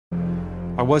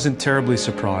I wasn't terribly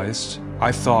surprised.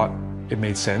 I thought it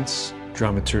made sense,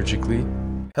 dramaturgically.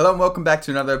 Hello and welcome back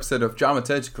to another episode of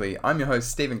Dramaturgically. I'm your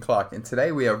host, Stephen Clark, and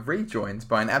today we are rejoined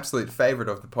by an absolute favourite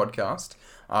of the podcast,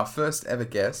 our first ever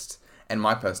guest, and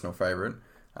my personal favourite.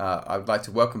 I would like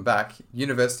to welcome back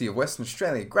University of Western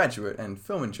Australia graduate and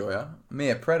film enjoyer,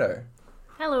 Mia Preto.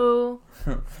 Hello.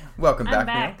 Welcome I'm back,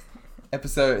 Mia.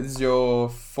 This is your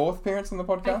fourth appearance on the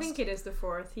podcast? I think it is the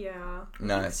fourth, yeah.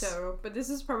 Nice. I think so, but this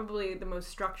is probably the most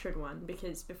structured one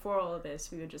because before all of this,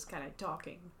 we were just kind of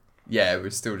talking. Yeah,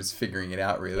 we're still just figuring it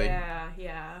out, really.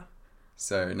 Yeah.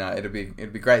 So, no, it'd be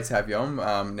great to have you on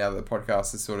now that the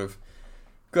podcast has sort of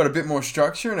got a bit more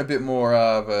structure and a bit more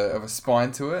of a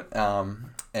spine to it.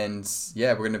 And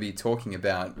yeah, we're going to be talking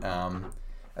about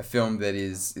a film that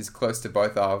is close to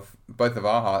both of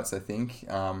our hearts, I think,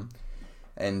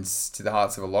 and to the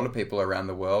hearts of a lot of people around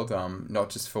the world. Not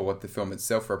just for what the film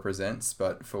itself represents,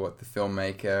 but for what the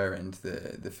filmmaker and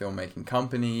the filmmaking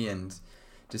company and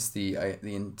just the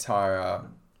entire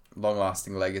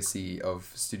long-lasting legacy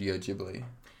of Studio Ghibli.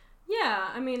 Yeah,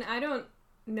 I mean, I don't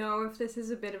know if this is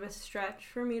a bit of a stretch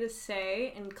for me to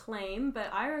say and claim,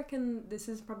 but I reckon this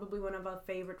is probably one of our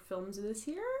favorite films of this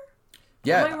year.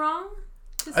 Yeah. Am I wrong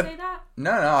to say that?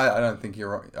 No, I don't think you're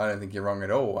wrong. I don't think you're wrong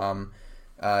at all.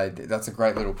 That's a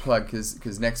great little plug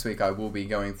because next week I will be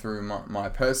going through my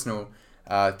personal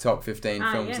top 15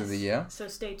 films of the year. So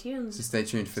stay tuned. So stay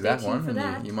tuned for that one.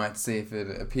 And you might see if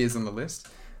it appears on the list.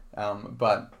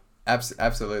 But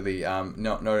absolutely,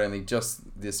 not only just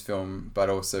this film, but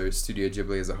also Studio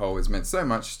Ghibli as a whole has meant so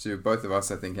much to both of us,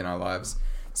 I think, in our lives.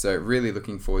 So really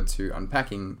looking forward to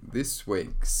unpacking this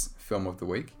week's film of the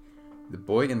week, The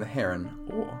Boy and the Heron,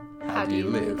 or How Do You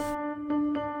Live?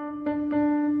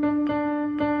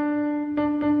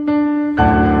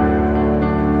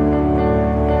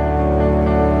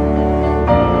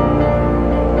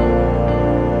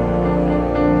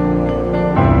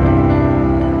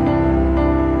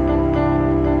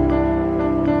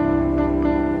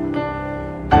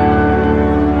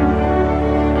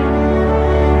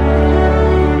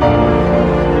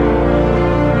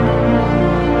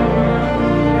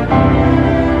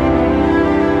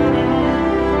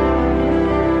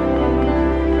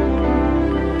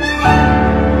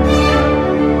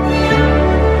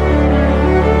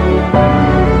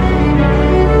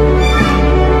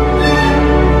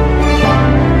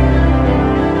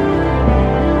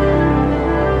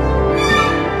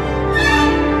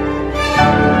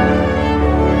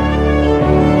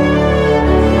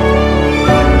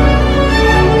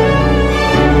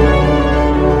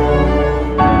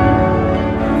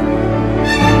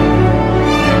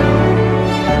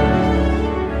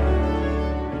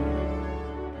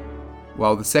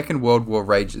 While the Second World War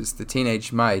rages, the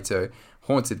teenage Maito,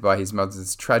 haunted by his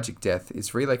mother's tragic death,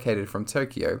 is relocated from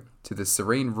Tokyo to the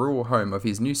serene rural home of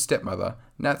his new stepmother,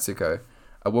 Natsuko,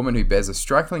 a woman who bears a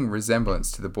striking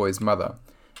resemblance to the boy's mother.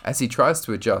 As he tries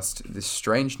to adjust, this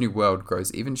strange new world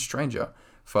grows even stranger,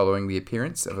 following the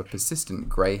appearance of a persistent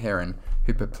grey heron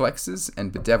who perplexes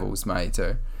and bedevils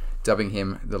Maito, dubbing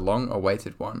him the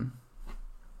long-awaited one.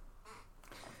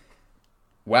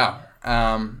 Wow.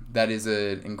 That is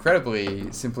an incredibly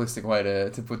simplistic way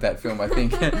to put that film, I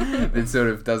think. That sort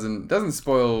of doesn't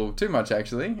spoil too much,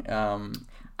 actually.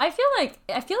 I feel like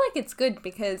it's good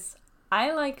because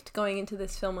I liked going into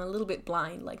this film a little bit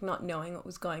blind, like not knowing what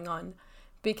was going on,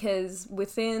 because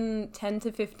within 10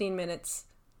 to 15 minutes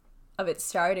of it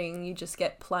starting, you just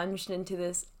get plunged into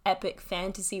this epic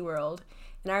fantasy world.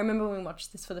 And I remember when we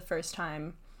watched this for the first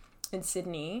time in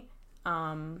Sydney,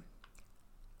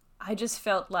 I just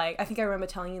felt like, I think I remember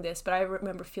telling you this, but I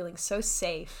remember feeling so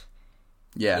safe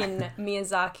in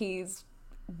Miyazaki's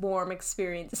warm,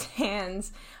 experienced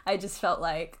hands. I just felt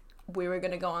like we were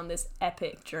going to go on this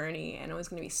epic journey and it was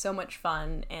going to be so much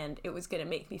fun and it was going to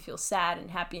make me feel sad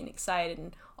and happy and excited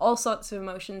and all sorts of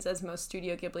emotions as most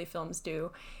Studio Ghibli films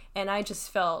do. And I just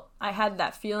felt, I had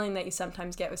that feeling that you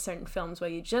sometimes get with certain films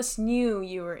where you just knew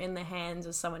you were in the hands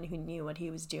of someone who knew what he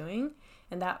was doing,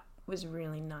 and that was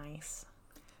really nice.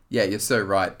 Yeah, you're so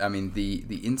right. I mean,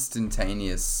 the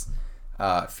instantaneous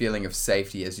feeling of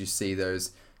safety as you see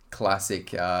those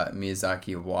classic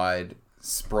Miyazaki wide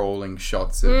sprawling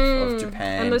shots of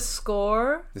Japan. And the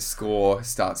score. The score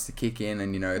starts to kick in,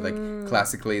 and like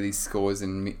classically these scores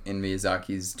in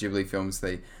Miyazaki's Ghibli films,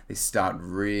 they start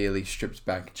really stripped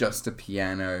back, just a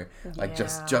piano, like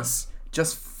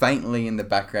just faintly in the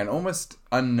background, almost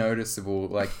unnoticeable,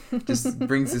 like just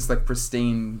brings this like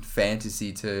pristine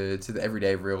fantasy to the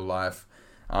everyday real life.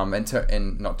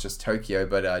 And not just Tokyo,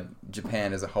 but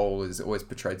Japan as a whole is always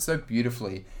portrayed so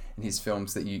beautifully his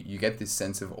films that you get this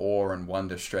sense of awe and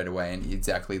wonder straight away, and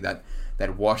exactly that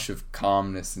wash of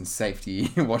calmness and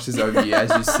safety washes over you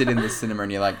as you sit in the cinema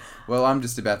and you're like, well, I'm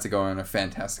just about to go on a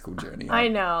fantastical journey. I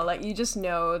know, like, you just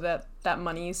know that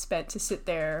money you spent to sit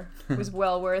there was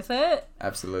well worth it.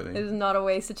 Absolutely. It's not a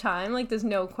waste of time. Like, there's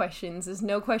no questions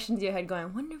in your head going, I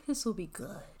wonder if this will be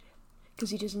good,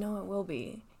 because you just know it will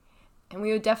be. And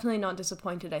we were definitely not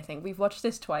disappointed, I think. We've watched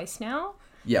this twice now.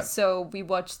 Yeah. So we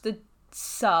watched the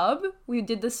sub. We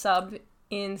did the sub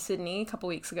in Sydney a couple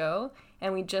weeks ago,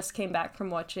 and we just came back from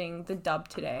watching the dub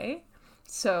today.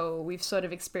 So we've sort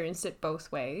of experienced it both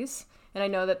ways. And I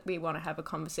know that we want to have a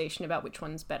conversation about which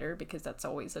one's better, because that's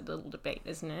always a little debate,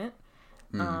 isn't it?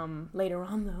 Later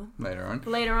on, though. Later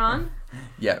on.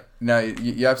 Yeah. No,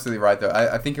 you're absolutely right, though.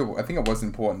 I think it was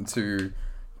important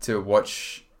to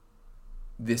watch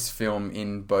this film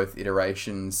in both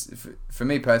iterations. For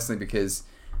me personally, because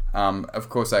of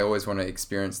course I always want to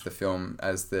experience the film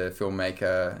as the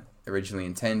filmmaker originally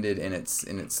intended in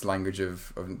its language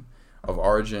of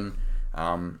origin,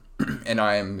 and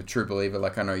I am a true believer,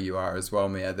 like I know you are as well,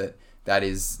 Mia, that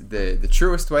is the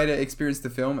truest way to experience the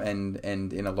film, and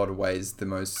in a lot of ways the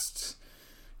most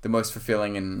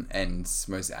fulfilling and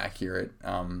most accurate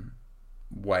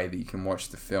way that you can watch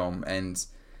the film. And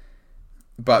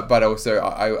But also,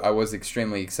 I was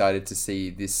extremely excited to see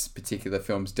this particular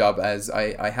film's dub, as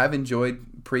I have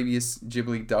enjoyed previous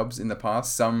Ghibli dubs in the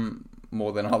past, some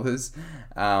more than others.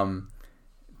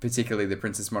 Particularly the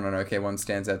Princess Mononoke one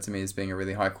stands out to me as being a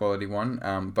really high quality one.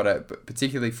 But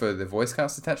particularly for the voice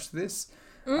cast attached to this.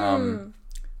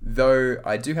 Though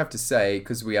I do have to say,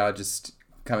 because we are just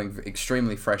coming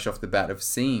extremely fresh off the bat of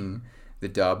seeing the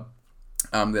dub,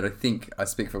 that I think I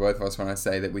speak for both of us when I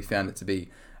say that we found it to be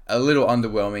a little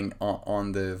underwhelming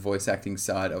on the voice acting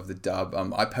side of the dub.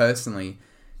 I personally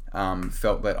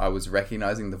felt that I was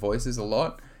recognizing the voices a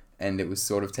lot, and it was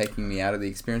sort of taking me out of the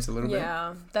experience a little bit.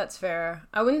 Yeah, that's fair.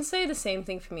 I wouldn't say the same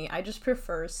thing for me. I just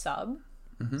prefer sub.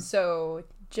 Mm-hmm. So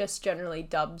just generally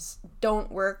dubs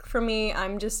don't work for me.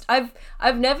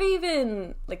 I've never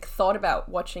even like thought about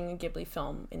watching a Ghibli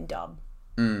film in dub.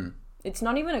 It's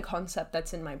not even a concept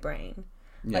that's in my brain.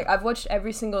 Yeah. Like I've watched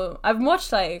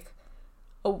like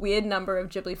a weird number of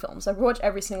Ghibli films. I've watched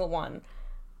every single one,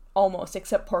 almost,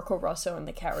 except Porco Rosso and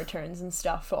The Cat Returns and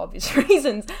stuff for obvious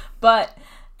reasons. But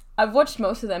I've watched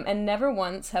most of them, and never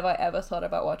once have I ever thought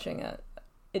about watching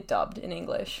it dubbed in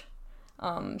English.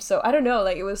 So I don't know,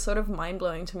 like it was sort of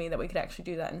mind-blowing to me that we could actually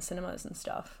do that in cinemas and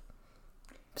stuff.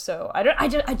 So I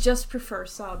just prefer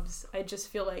subs. I just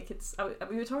feel like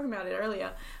we were talking about it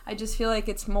earlier. I just feel like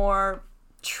it's more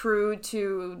true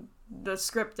to the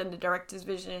script and the director's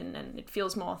vision, and it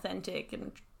feels more authentic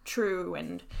and true.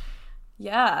 And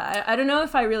yeah, I don't know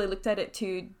if I really looked at it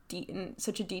in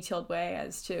such a detailed way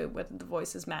as to whether the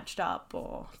voices matched up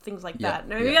or things like that.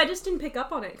 Maybe I just didn't pick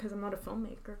up on it because I'm not a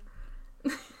filmmaker.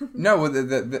 No, well,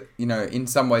 the in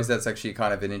some ways that's actually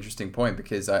kind of an interesting point,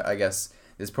 because I guess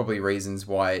there's probably reasons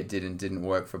why it didn't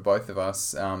work for both of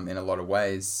us in a lot of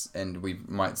ways, and we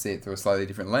might see it through a slightly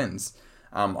different lens.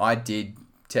 I did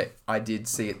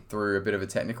see it through a bit of a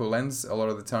technical lens a lot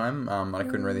of the time. I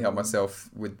couldn't really help myself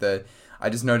with I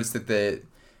just noticed that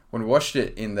when we watched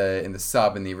it in the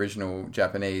sub in the original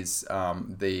Japanese,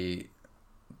 the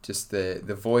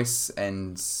voice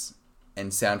and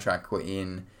soundtrack were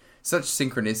in such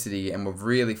synchronicity and were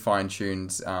really fine tuned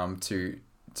to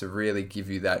really give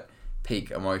you that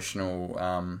peak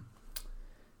emotional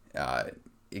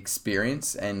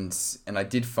experience. And I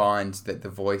did find that the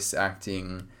voice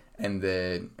acting and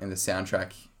the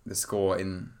soundtrack, the score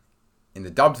in the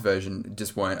dubbed version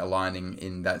just weren't aligning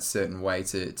in that certain way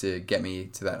to get me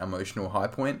to that emotional high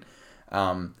point.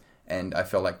 And I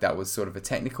felt like that was sort of a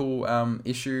technical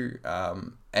issue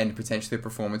and potentially a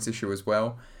performance issue as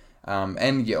well.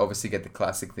 And you obviously get the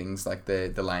classic things like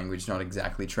the language not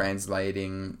exactly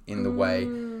translating in the way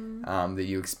that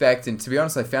you expect. And to be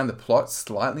honest, I found the plot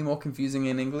slightly more confusing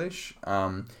in English.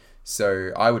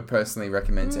 So I would personally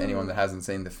recommend to anyone that hasn't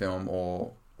seen the film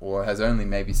or has only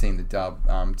maybe seen the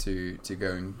dub to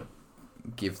go and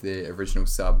give the original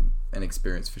sub an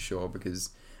experience for sure,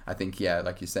 because I think, yeah,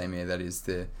 like you say, Mia, that is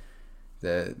the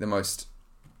most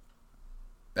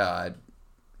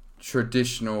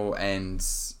traditional and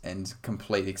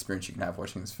complete experience you can have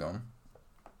watching this film.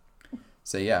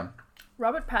 So yeah.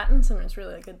 Robert Pattinson was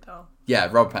really good though. Yeah,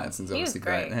 Rob Pattinson's obviously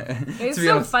great. He was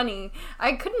so funny.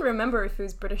 I couldn't remember if he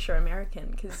was British or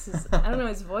American because I don't know,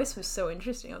 his voice was so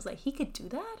interesting. I was like, he could do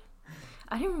that?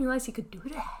 I didn't realize he could do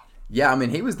that. Yeah, I mean,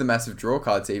 he was the massive draw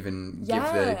card to even give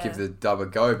the dub a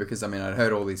go, because, I mean, I'd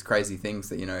heard all these crazy things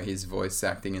that, you know, his voice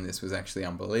acting in this was actually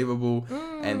unbelievable,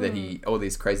 and that all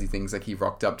these crazy things, like he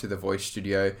rocked up to the voice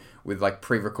studio with, like,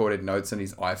 pre-recorded notes on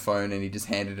his iPhone, and he just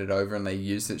handed it over, and they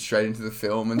used it straight into the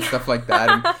film and stuff like that,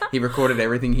 and he recorded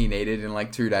everything he needed in,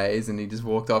 like, 2 days, and he just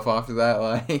walked off after that,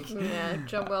 like... Yeah,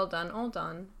 job well done, all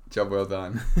done. Job well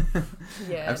done.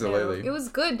 Yeah, absolutely. No, it was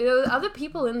good. There were other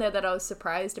people in there that I was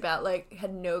surprised about. Like,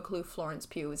 had no clue Florence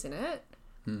Pugh was in it.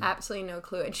 Absolutely no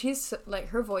clue. And she's like,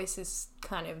 her voice is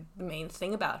kind of the main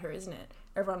thing about her, isn't it?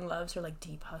 Everyone loves her like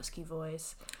deep husky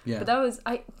voice. Yeah. But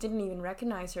I didn't even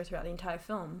recognize her throughout the entire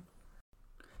film.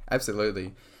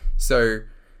 Absolutely. So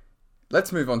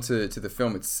let's move on to the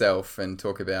film itself and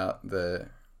talk about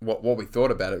what we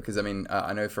thought about it, because I mean,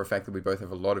 I know for a fact that we both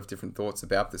have a lot of different thoughts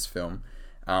about this film.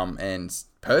 And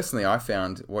personally, I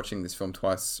found watching this film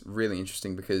twice really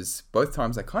interesting, because both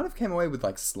times I kind of came away with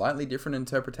like slightly different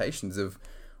interpretations of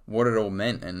what it all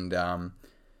meant and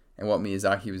what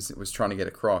Miyazaki was trying to get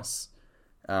across.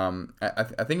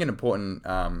 I think an important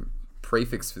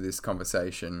prefix for this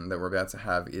conversation that we're about to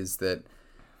have is that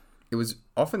it was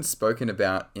often spoken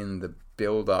about in the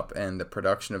build-up and the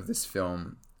production of this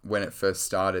film when it first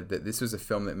started, that this was a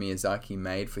film that Miyazaki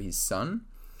made for his son.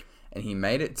 And he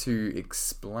made it to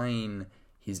explain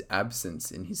his absence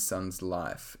in his son's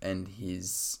life and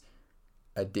his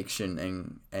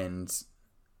addiction and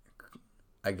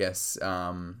I guess,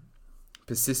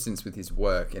 persistence with his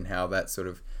work, and how that sort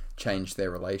of changed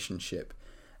their relationship.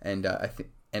 And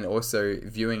and also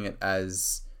viewing it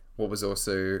as what was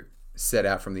also set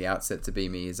out from the outset to be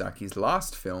Miyazaki's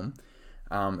last film,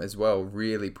 as well,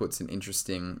 really puts an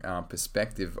interesting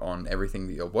perspective on everything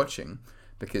that you're watching,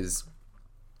 because...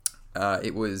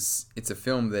 it's a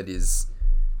film that is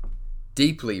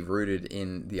deeply rooted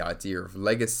in the idea of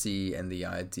legacy and the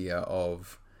idea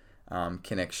of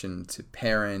connection to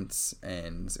parents,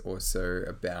 and also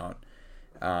about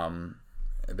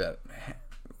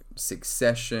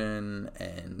succession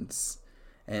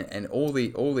and all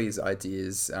these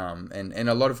ideas, and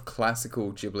a lot of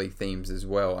classical Ghibli themes as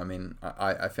well. I mean,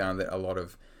 I found that a lot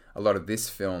of this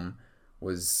film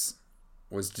was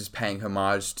just paying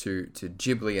homage to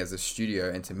Ghibli as a studio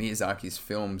and to Miyazaki's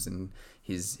films and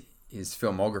his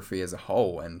filmography as a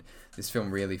whole. And this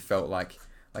film really felt like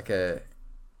an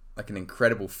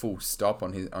incredible full stop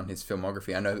on his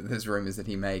filmography. I know that there's rumors that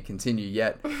he may continue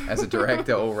yet as a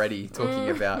director, already talking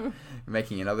about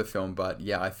making another film. But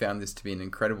yeah, I found this to be an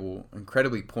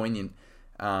incredibly poignant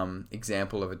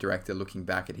example of a director looking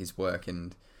back at his work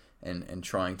and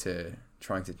trying to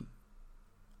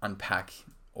unpack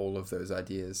all of those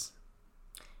ideas.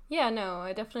 Yeah, no,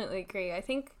 I definitely agree. I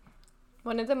think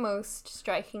one of the most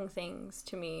striking things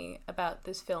to me about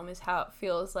this film is how it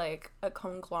feels like a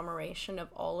conglomeration of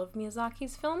all of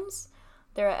Miyazaki's films.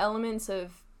 There are elements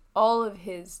of all of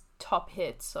his top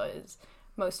hits, or his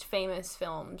most famous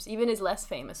films, even his less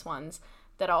famous ones,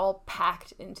 that are all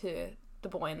packed into The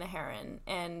Boy and the Heron.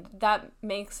 And that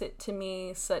makes it, to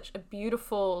me, such a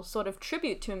beautiful sort of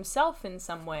tribute to himself in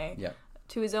some way. Yeah.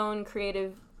 To his own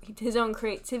creativity,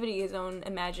 his own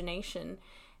imagination.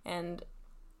 And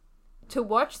to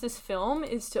watch this film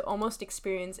is to almost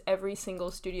experience every single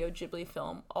Studio Ghibli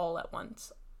film all at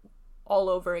once, all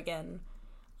over again.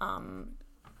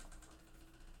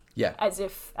 Yeah. As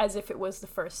if it was the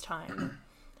first time.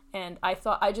 And I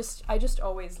thought, I just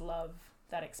always love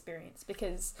that experience,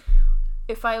 because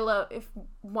if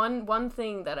one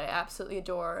thing that I absolutely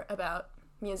adore about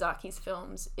Miyazaki's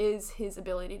films is his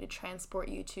ability to transport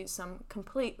you to some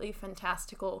completely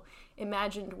fantastical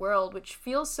imagined world, which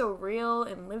feels so real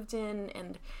and lived in,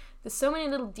 and there's so many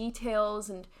little details,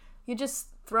 and you're just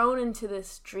thrown into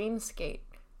this dreamscape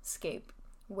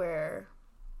where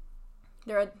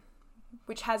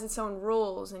which has its own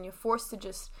rules, and you're forced to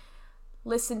just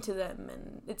listen to them,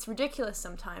 and it's ridiculous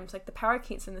sometimes. Like, the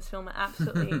parakeets in this film are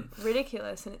absolutely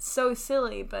ridiculous, and it's so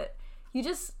silly, but you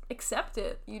just accept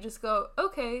it. You just go,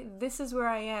 okay, this is where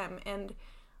I am. And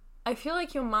I feel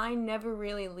like your mind never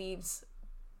really leaves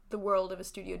the world of a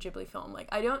Studio Ghibli film. Like,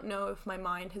 I don't know if my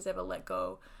mind has ever let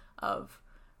go of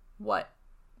what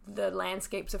the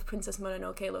landscapes of Princess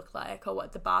Mononoke look like, or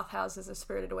what the bathhouses of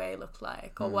Spirited Away look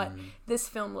like, or what this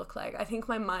film looked like. I think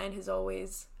my mind has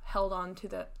always held on to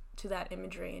that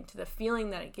imagery and to the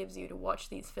feeling that it gives you to watch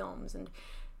these films. And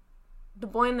The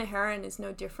Boy and the Heron is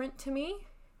no different to me.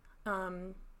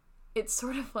 It's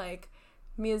sort of like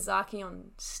Miyazaki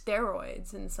on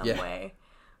steroids in some way.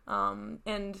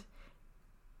 And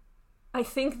I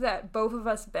think that both of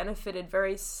us benefited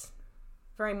very,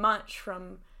 very much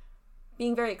from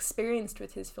being very experienced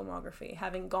with his filmography,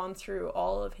 having gone through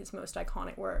all of his most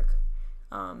iconic work.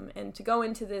 And to go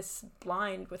into this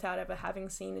blind without ever having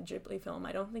seen a Ghibli film,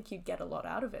 I don't think you'd get a lot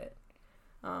out of it.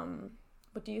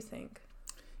 What do you think?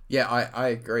 Yeah, I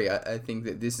agree. I think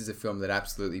that this is a film that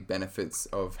absolutely benefits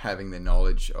of having the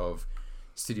knowledge of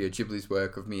Studio Ghibli's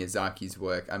work, of Miyazaki's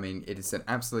work. I mean, it is an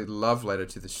absolute love letter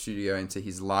to the studio and to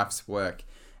his life's work.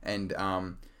 And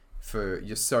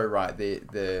you're so right,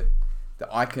 the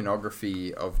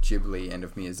iconography of Ghibli and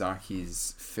of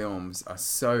Miyazaki's films are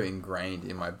so ingrained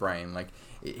in my brain. Like,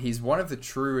 he's one of the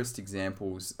truest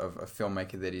examples of a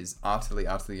filmmaker that is utterly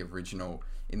original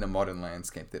in the modern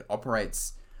landscape, that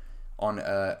operates on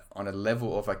a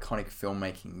level of iconic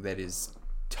filmmaking that is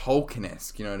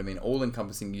Tolkien-esque, you know what I mean?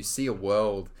 All-encompassing. You see a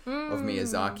world of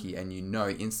Miyazaki and you know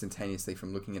instantaneously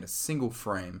from looking at a single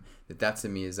frame that that's a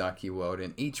Miyazaki world,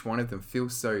 and each one of them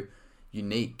feels so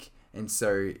unique and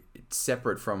so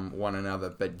separate from one another,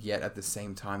 but yet at the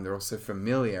same time they're also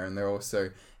familiar, and they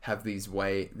also have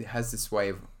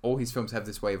all his films have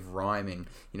this way of rhyming,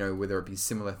 you know, whether it be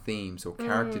similar themes or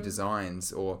character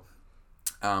designs or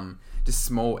just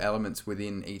small elements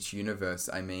within each universe.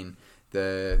 I mean,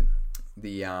 the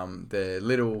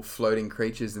little floating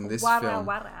creatures in this film.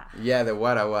 Yeah, the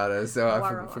wara wara. So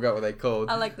I forgot what they called.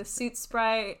 I like the suit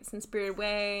sprites in Spirited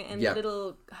Away, and the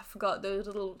little, I forgot, those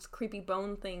little creepy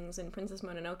bone things in Princess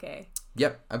Mononoke.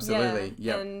 Yep, absolutely.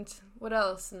 Yeah, and what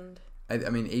else? And I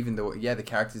mean, even the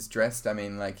characters dressed. I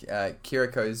mean, like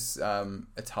Kiriko's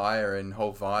attire and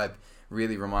whole vibe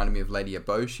really reminded me of Lady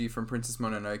Eboshi from Princess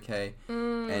Mononoke,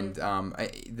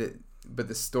 and but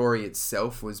the story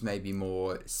itself was maybe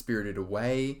more Spirited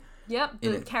Away. Yep,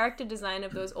 the character design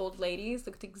of those old ladies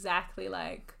looked exactly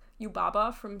like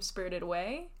Yubaba from Spirited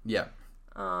Away. Yeah.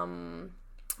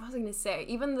 What was I going to say?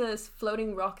 Even the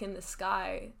floating rock in the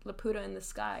sky, Laputa in the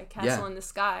sky, Castle in the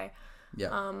Sky.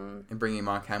 Yeah. And bringing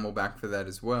Mark Hamill back for that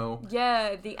as well.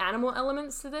 Yeah, the animal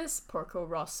elements to this, Porco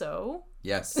Rosso.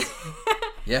 Yes.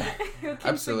 Yeah, Who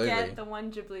can forget the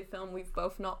one Ghibli film we've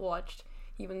both not watched,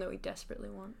 even though we desperately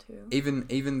want to.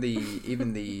 Even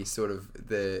the sort of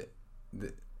the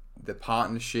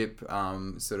partnership,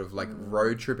 sort of like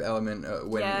road trip element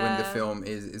when the film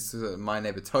is sort of My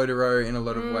Neighbor Totoro in a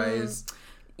lot of ways.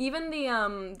 Even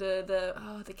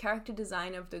the character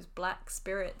design of those black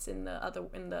spirits in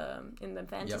the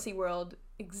fantasy world,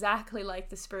 exactly like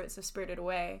the spirits of Spirited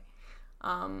Away.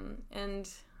 And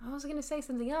I was gonna say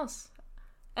something else.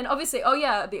 And obviously,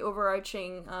 the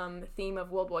overarching theme of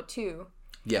World War II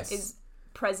is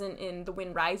present in The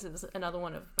Wind Rises, another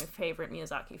one of my favorite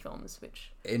Miyazaki films.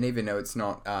 And even though it's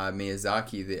not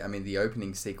Miyazaki, the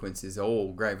opening sequence is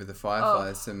all Grave of the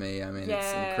Fireflies to me. I mean,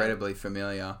 it's incredibly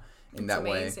familiar in that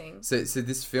way. So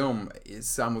this film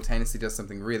simultaneously does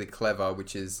something really clever,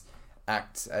 which is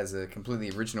act as a completely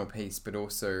original piece, but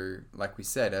also, like we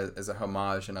said, as a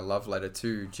homage and a love letter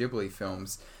to Ghibli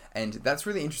films. And that's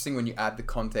really interesting when you add the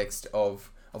context of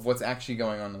what's actually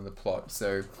going on in the plot.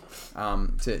 So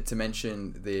to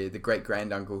mention the great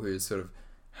granduncle who's sort of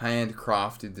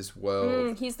handcrafted this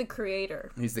world. He's the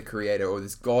creator. Or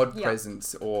this god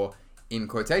presence, or in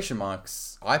quotation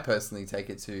marks, I personally take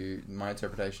it to, my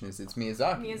interpretation is it's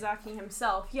Miyazaki. Miyazaki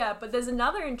himself, yeah. But there's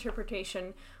another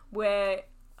interpretation where,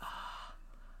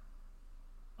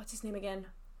 what's his name again?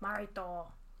 Mahito.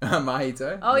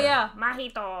 Mahito? Oh yeah,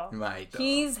 Mahito. Mahito.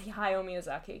 He's Hayao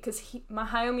Miyazaki, because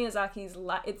Hayao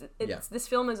Miyazaki's this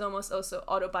film is almost also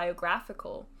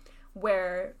autobiographical,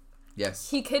 where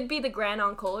he could be the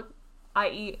granduncle,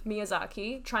 i.e.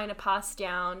 Miyazaki, trying to pass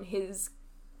down his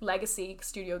legacy,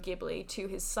 Studio Ghibli, to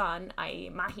his son,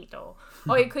 i.e. Mahito.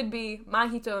 Or it could be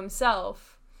Mahito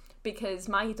himself, because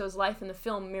Mahito's life in the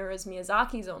film mirrors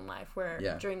Miyazaki's own life,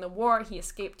 where during the war he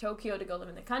escaped Tokyo to go live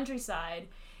in the countryside,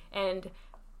 and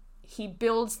he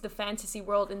builds the fantasy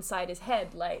world inside his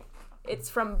head. Like, it's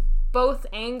from both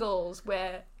angles,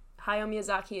 where Hayao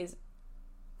Miyazaki is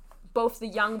both the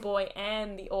young boy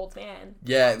and the old man.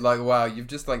 Yeah, like, wow, you've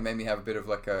just like made me have a bit of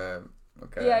like a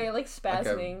you're like spasming,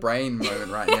 like a brain moment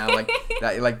right now.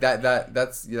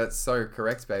 That's so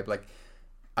correct, babe. Like,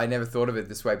 I never thought of it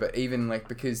this way, but even like,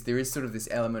 because there is sort of this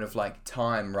element of like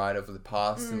time, right, of the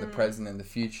past and the present and the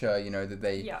future, you know, that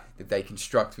they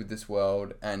construct with this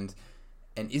world. And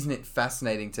isn't it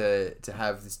fascinating to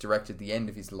have this director at the end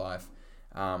of his life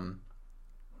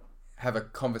have a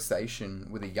conversation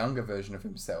with a younger version of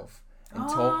himself and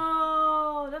talk.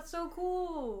 Oh, that's so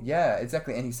cool. Yeah,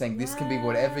 exactly. And he's saying this can be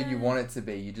whatever you want it to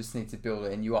be. You just need to build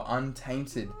it, and you are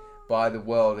untainted by the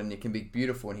world, and it can be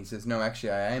beautiful. And he says, no,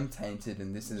 actually, I am tainted,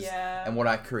 and this is and what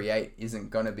I create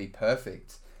isn't gonna be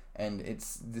perfect. And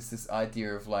it's this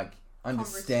idea of like,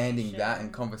 understanding that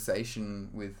and conversation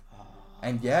with,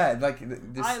 and like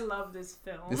this. I love this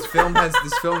film. This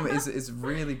film is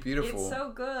really beautiful. It's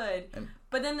so good.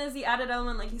 But then there's the added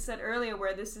element, like you said earlier,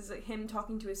 where this is him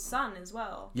talking to his son as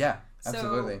well. Yeah,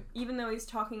 absolutely. So even though he's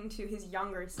talking to his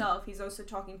younger self, he's also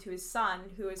talking to his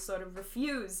son, who has sort of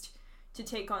refused to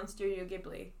take on Studio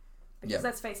Ghibli. Because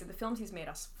let's face it, the films he's made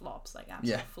are flops, like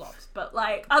absolute flops. But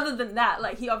like, other than that,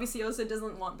 like he obviously also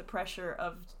doesn't want the pressure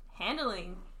of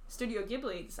handling Studio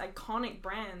Ghibli, this iconic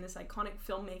brand, this iconic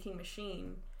filmmaking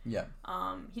machine. Yeah.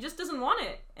 He just doesn't want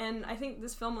it. And I think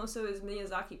this film also is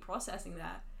Miyazaki processing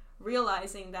that,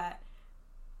 realizing that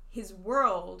his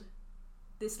world,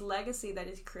 this legacy that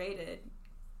is created,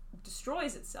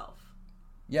 destroys itself.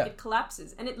 Yeah. It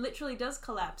collapses. And it literally does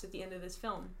collapse at the end of this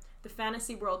film. The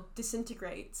fantasy world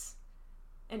disintegrates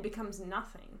and becomes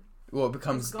nothing. Well, it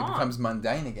becomes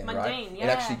mundane again, right? Yeah. It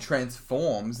actually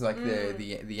transforms, like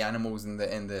the animals and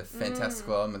the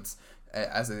fantastical elements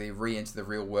as they re-enter the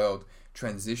real world,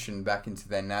 transition back into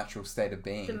their natural state of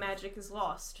being. The magic is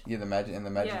lost. Yeah, the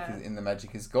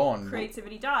magic is gone.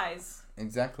 Creativity dies.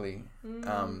 Exactly.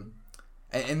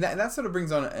 And that sort of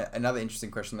brings on another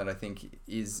interesting question that I think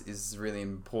is really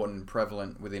important and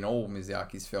prevalent within all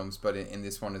Miyazaki's films, but in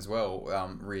this one as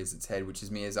well, rears its head, which is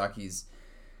Miyazaki's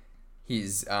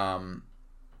his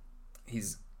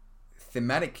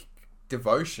thematic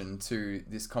devotion to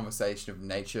this conversation of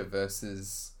nature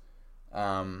versus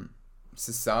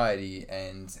society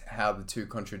and how the two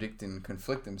contradict and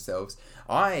conflict themselves.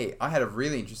 I had a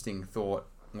really interesting thought.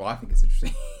 Well, I think it's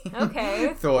interesting.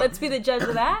 Okay, let's be the judge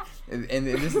of that. And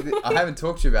this, I haven't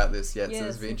talked to you about this yet, yes, so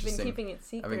this will be interesting. You've been keeping it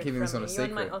secret. I've been keeping this on a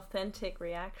secret. You and my authentic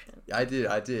reaction. I did.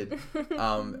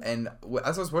 And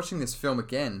as I was watching this film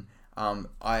again,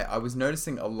 I was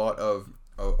noticing a lot of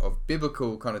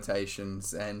biblical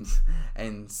connotations and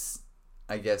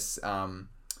I guess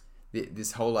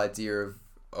this whole idea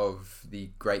of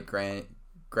the great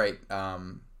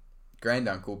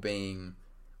granduncle being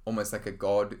almost like a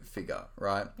god figure,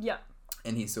 right? Yeah.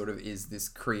 And he sort of is this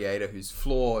creator who's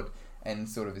flawed and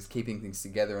sort of is keeping things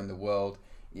together in the world,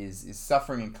 is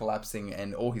suffering and collapsing,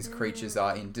 and all his creatures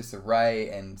are in disarray,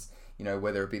 and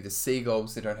whether it be the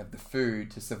seagulls that don't have the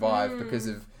food to survive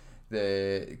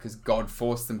because God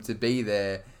forced them to be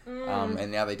there,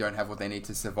 and now they don't have what they need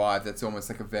to survive. That's almost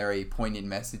like a very poignant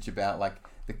message about like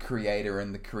the creator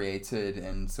and the created,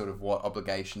 and sort of what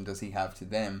obligation does he have to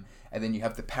them. And then you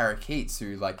have the parakeets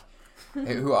who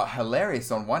are hilarious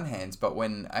on one hand, but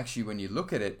when you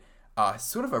look at it,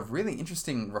 sort of a really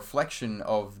interesting reflection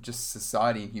of just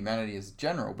society and humanity as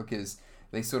general, because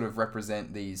they sort of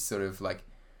represent these sort of like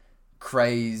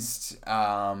crazed,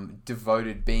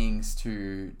 devoted beings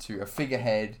to a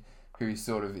figurehead who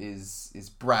sort of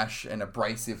is brash and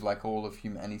abrasive like all of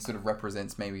human, and he sort of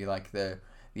represents maybe like the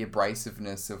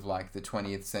abrasiveness of like the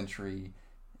 20th century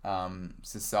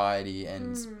society,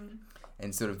 and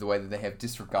sort of the way that they have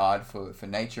disregard for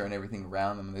nature and everything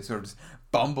around them, and they sort of just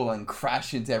bumble and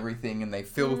crash into everything, and they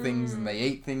fill things and they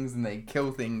eat things and they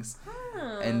kill things.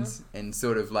 And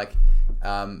sort of like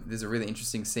there's a really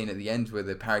interesting scene at the end where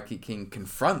the Parakeet King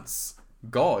confronts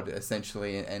God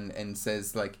essentially and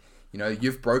says like,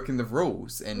 you've broken the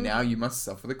rules and now you must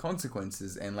suffer the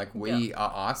consequences, and like we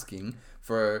are asking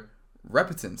for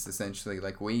repentance essentially.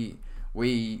 Like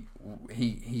he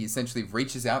essentially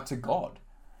reaches out to God.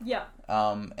 Yeah.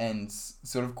 And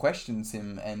sort of questions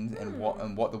him and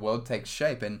what the world takes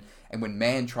shape, and when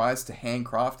man tries to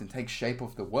handcraft and take shape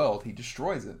of the world, he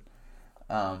destroys it.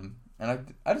 And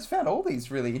I just found all these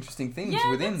really interesting things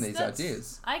within these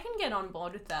ideas. I can get on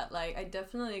board with that. Like, I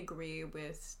definitely agree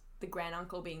with the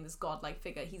granduncle being this godlike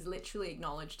figure. He's literally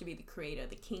acknowledged to be the creator,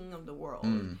 the king of the world.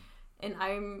 And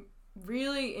I'm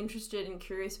really interested and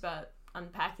curious about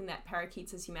unpacking that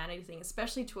parakeets as humanity thing,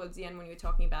 especially towards the end when you were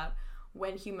talking about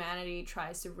when humanity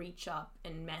tries to reach up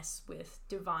and mess with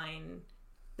the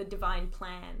divine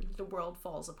plan, the world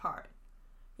falls apart.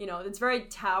 It's very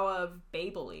Tower of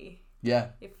Babel-y. Yeah.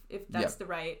 If that's the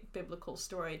right biblical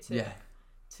story to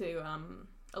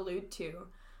allude to.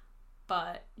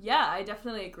 But yeah, I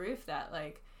definitely agree with that.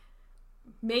 Like,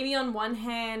 maybe on one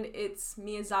hand, it's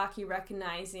Miyazaki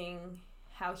recognizing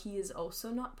how he is also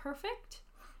not perfect,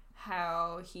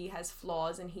 how he has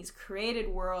flaws, and he's created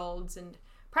worlds and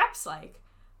perhaps like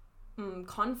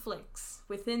conflicts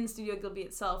within Studio Ghibli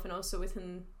itself, and also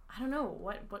within, I don't know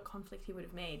what conflict he would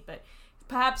have made, but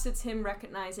perhaps it's him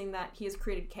recognizing that he has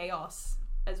created chaos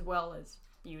as well as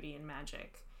beauty and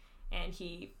magic, and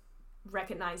he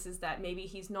recognizes that maybe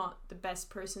he's not the best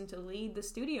person to lead the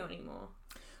studio anymore.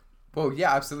 Well,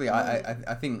 yeah, absolutely.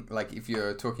 I think, like, if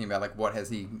you're talking about, like, what has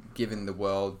he given the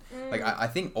world, like, I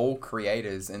think all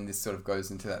creators, and this sort of goes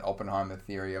into that Oppenheimer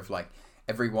theory of, like,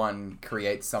 everyone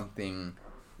creates something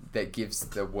that gives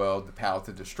the world the power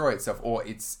to destroy itself, or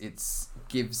it's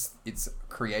gives its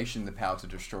creation the power to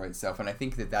destroy itself. And I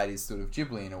think that is sort of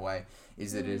Ghibli in a way,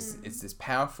 is that it's this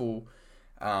powerful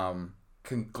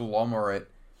conglomerate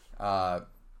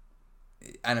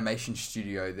animation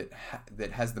studio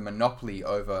that has the monopoly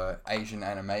over Asian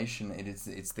animation.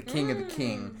 It's the king of the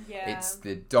king. Yeah. It's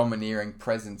the domineering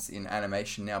presence in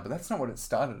animation now. But that's not what it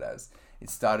started as. It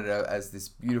started out as this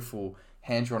beautiful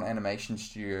hand-drawn animation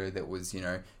studio that was, you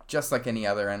know, just like any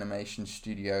other animation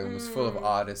studio, and was full of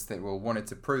artists that wanted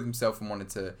to prove themselves and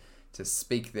wanted to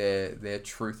speak their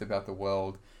truth about the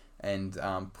world, and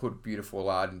put beautiful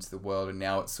art into the world. And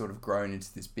now it's sort of grown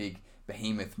into this big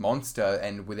behemoth monster,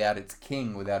 and without its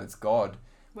king, without its god,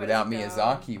 without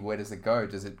Miyazaki, where does it go?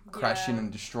 Does it crash in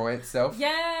and destroy itself?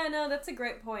 Yeah, no, that's a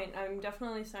great point. I'm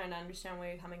definitely starting to understand where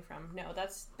you're coming from. No,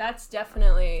 that's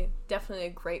definitely a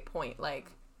great point.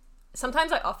 Like,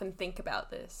 sometimes I often think about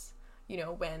this, you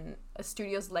know, when a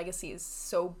studio's legacy is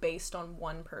so based on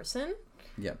one person.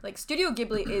 Yeah. Like, Studio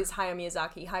Ghibli is Hayao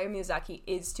Miyazaki. Hayao Miyazaki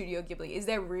is Studio Ghibli. Is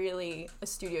there really a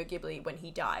Studio Ghibli when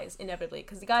he dies, inevitably?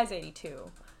 Because the guy's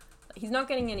 82. He's not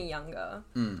getting any younger.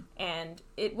 And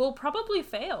it will probably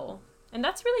fail. And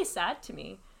that's really sad to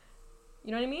me.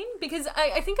 You know what I mean? Because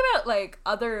I think about, like,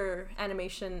 other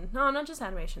animation... No, not just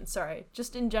animation, sorry.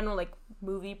 Just in general, like,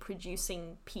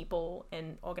 movie-producing people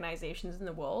and organizations in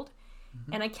the world.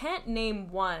 And I can't name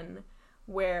one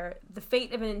where the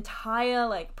fate of an entire,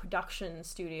 like, production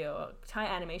studio, entire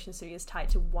animation studio is tied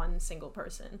to one single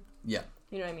person. Yeah.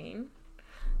 You know what I mean?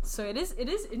 So it is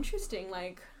interesting,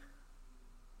 like...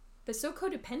 They're so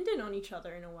codependent on each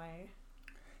other in a way.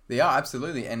 They are,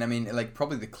 absolutely. And I mean, like,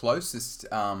 probably the closest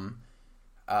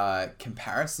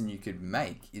comparison you could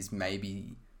make is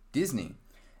maybe Disney.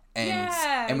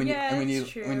 And when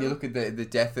you look at the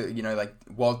death of, you know, like,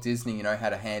 Walt Disney, you know,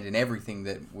 had a hand in everything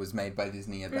that was made by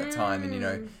Disney at that time. And, you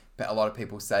know, a lot of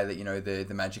people say that, you know,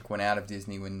 the magic went out of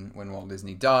Disney when Walt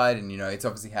Disney died. And, you know, it's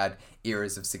obviously had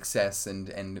eras of success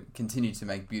and continued to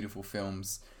make beautiful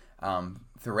films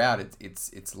throughout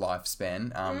its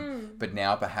lifespan, but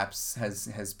now perhaps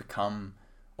has become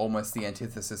almost the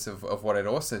antithesis of what it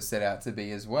also set out to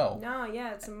be as well. No,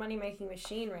 yeah, it's a money-making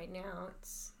machine right now.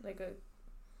 It's like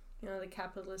you know, the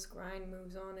capitalist grind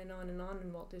moves on and on and on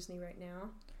in Walt Disney right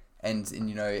now. And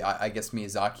you know, I guess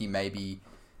Miyazaki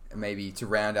maybe to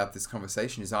round up this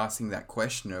conversation is asking that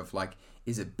question of, like,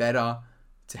 is it better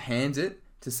to hand it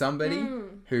to somebody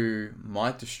who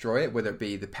might destroy it, whether it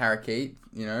be the parakeet,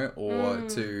 you know, or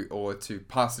to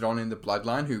pass it on in the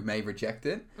bloodline, who may reject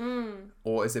it,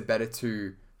 or is it better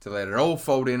to let it all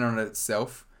fold in on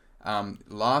itself,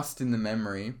 last in the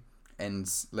memory, and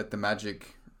let the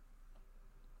magic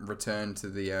return to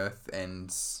the earth,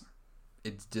 and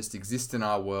it just exist in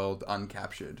our world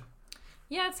uncaptured?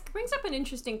 Yeah, it brings up an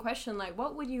interesting question. Like,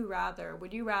 what would you rather?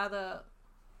 Would you rather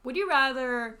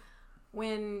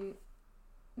when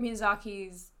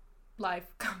Miyazaki's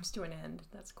life comes to an end?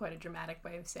 That's quite a dramatic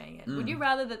way of saying it. Would you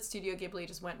rather that Studio Ghibli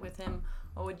just went with him,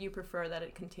 or would you prefer that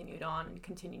it continued on and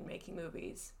continued making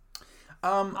movies?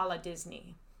 A la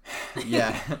Disney.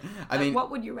 Yeah. I mean, what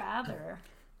would you rather?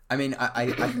 I mean,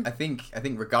 I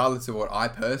think regardless of what I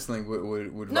personally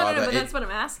would rather... No, but that's what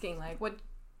I'm asking. Like,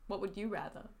 what would you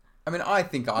rather? I mean, I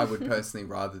think I would personally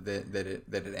rather that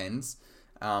it ends.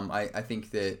 I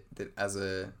think that as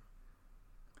a...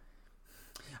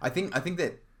 I think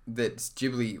that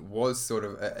Ghibli was sort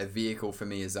of a vehicle for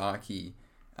Miyazaki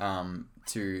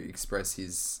to express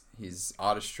his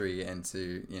artistry, and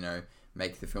to, you know,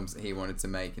 make the films that he wanted to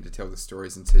make, and to tell the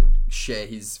stories, and to share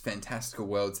his fantastical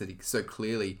worlds that he so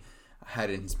clearly had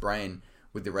in his brain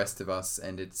with the rest of us.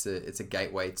 And it's a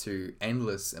gateway to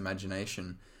endless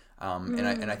imagination,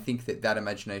 and I think that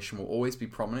imagination will always be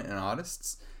prominent in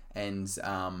artists, and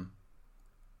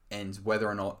whether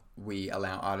or not we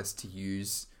allow artists to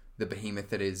use the behemoth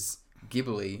that is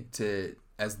Ghibli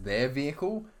as their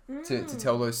vehicle to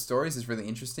tell those stories is really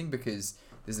interesting, because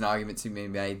there's an argument to be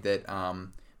made that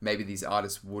maybe these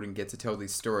artists wouldn't get to tell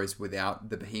these stories without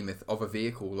the behemoth of a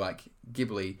vehicle like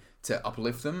Ghibli to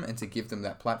uplift them and to give them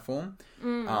that platform.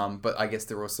 But I guess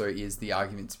there also is the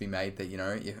argument to be made that, you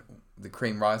know, if the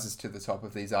cream rises to the top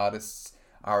of these artists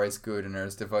are as good and are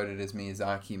as devoted as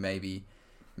Miyazaki, maybe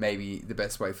the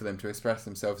best way for them to express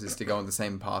themselves is to go on the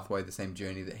same pathway, the same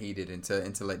journey that he did, and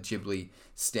to let Ghibli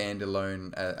stand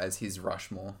alone as his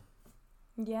Rushmore.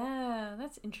 Yeah,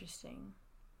 that's interesting.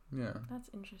 Yeah.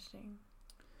 That's interesting.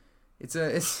 it's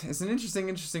an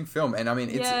interesting film, and I mean,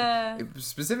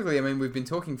 specifically, I mean, we've been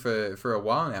talking for a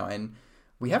while now, and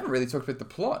we haven't really talked about the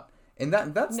plot, and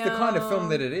that's the kind of film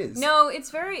that it is. No,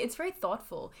 it's very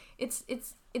thoughtful. It's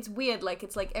weird. Like,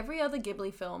 it's like every other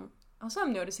Ghibli film. Also,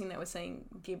 I'm noticing that we're saying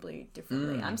Ghibli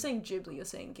differently. I'm saying Ghibli, you're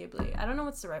saying Ghibli. I don't know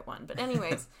what's the right one, but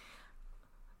anyways,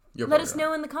 let us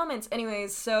know in the comments.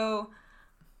 Anyways, so,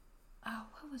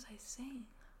 what was I saying?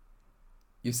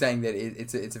 You're saying that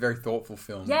it's a very thoughtful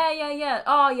film. Yeah.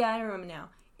 Oh, yeah, I remember now.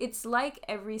 It's like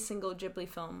every single Ghibli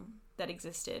film that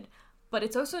existed, but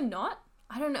it's also not.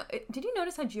 I don't know. Did you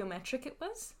notice how geometric it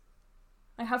was?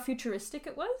 Like how futuristic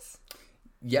it was?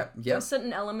 Yep. There were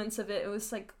certain elements of it. It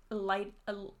was like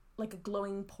like a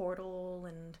glowing portal,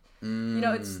 and you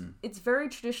know, it's very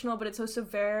traditional, but it's also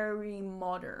very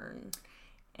modern.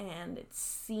 And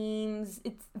it's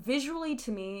visually,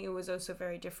 to me, it was also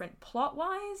very different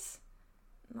plot-wise.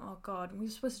 Oh God, we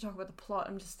were supposed to talk about the plot.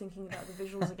 I'm just thinking about the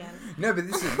visuals again. No, but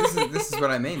this is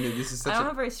what I mean. This is such. I don't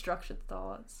have very structured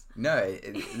thoughts. No,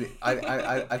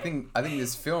 I think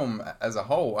this film as a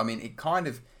whole, I mean,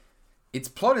 its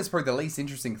plot is probably the least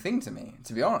interesting thing to me,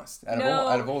 to be honest.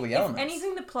 Out of all the elements. If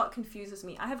anything, the plot confuses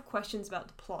me. I have questions about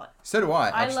the plot. So do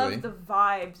I. Actually, I love the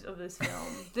vibes of this film.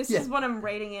 This is what I'm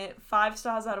rating it. 5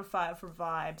 stars out of 5 for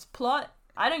vibes. Plot,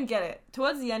 I don't get it.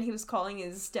 Towards the end, he was calling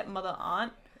his stepmother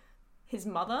aunt his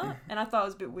mother, and I thought it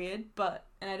was a bit weird,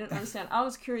 and I didn't understand. I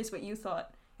was curious what you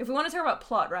thought. If we want to talk about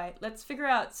plot, right, let's figure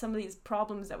out some of these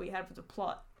problems that we had with the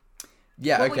plot.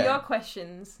 Yeah, what were your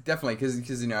questions? Definitely,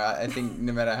 because you know, I think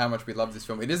no matter how much we love this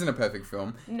film, it isn't a perfect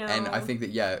film. No. And I think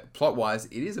that, plot-wise,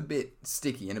 it is a bit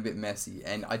sticky and a bit messy,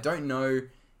 and I don't know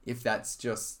if that's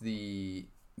just the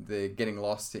getting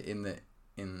lost in the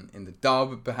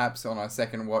dub, perhaps on our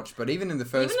second watch, but even in the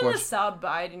first watch... Even in the sub,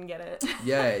 I didn't get it.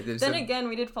 Yeah. Then again,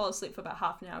 we did fall asleep for about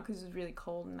half an hour because it was really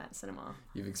cold in that cinema.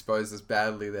 You've exposed us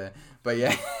badly there. But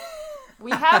yeah...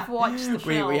 We have watched the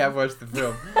film. We have watched the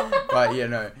film. But yeah,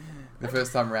 no. The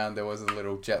first time around, there was a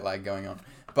little jet lag going on.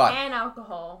 And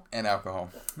alcohol.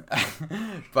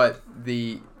 But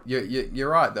you're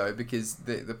right, though, because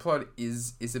the plot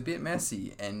is a bit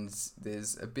messy, and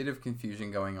there's a bit of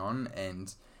confusion going on,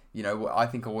 and... You know, I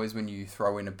think always when you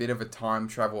throw in a bit of a time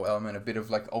travel element, a bit of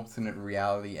like alternate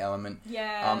reality element,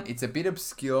 it's a bit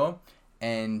obscure.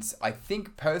 And I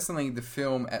think personally the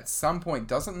film at some point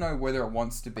doesn't know whether it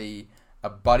wants to be a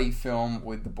buddy film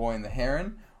with the Boy and the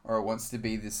Heron, or it wants to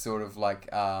be this sort of like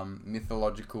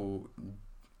mythological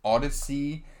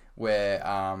odyssey where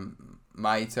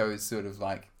Mahito is sort of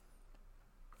like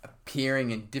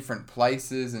appearing in different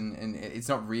places, and it's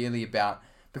not really about...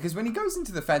 Because when he goes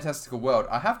into the fantastical world,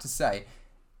 I have to say,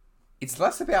 it's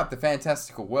less about the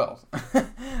fantastical world.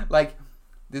 Like,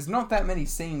 there's not that many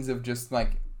scenes of just,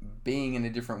 like, being in a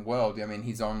different world. I mean,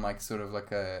 he's on, like, sort of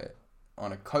like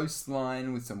on a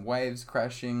coastline with some waves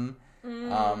crashing.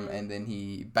 And then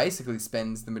he basically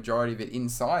spends the majority of it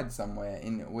inside somewhere,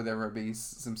 whether it be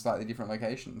some slightly different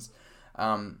locations.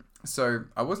 So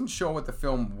I wasn't sure what the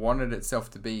film wanted itself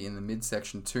to be in the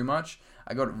midsection too much.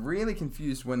 I got really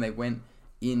confused when he went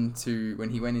in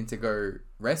to go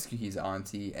rescue his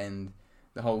auntie, and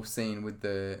the whole scene with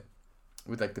the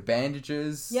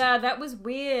bandages. Yeah, that was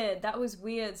weird.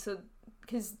 So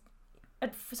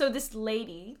this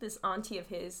lady, this auntie of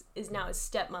his, is now his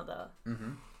stepmother,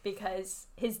 because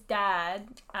his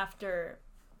dad, after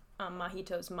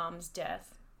Mahito's mom's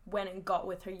death, went and got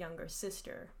with her younger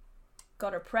sister,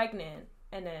 got her pregnant,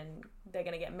 and then they're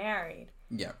gonna get married.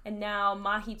 Yeah. And now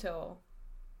Mahito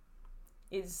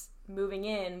is moving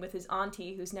in with his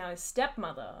auntie, who's now his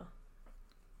stepmother,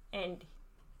 and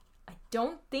I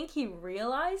don't think he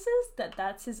realizes that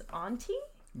that's his auntie.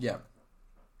 Yeah.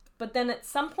 But then at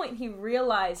some point he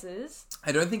realizes...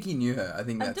 I don't think he knew her. I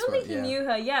don't think he knew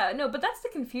her, yeah. No, but that's the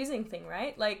confusing thing,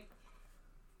 right? Like...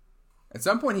 At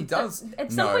some point he does.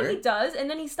 At some point he does, and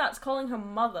then he starts calling her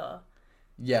mother.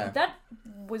 Yeah. That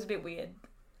was a bit weird.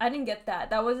 I didn't get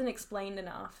that. That wasn't explained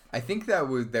enough. I think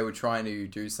they were trying to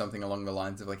do something along the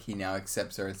lines of like he now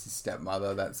accepts her as his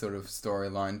stepmother, that sort of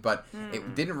storyline. But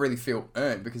it didn't really feel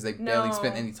earned because they barely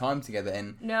spent any time together.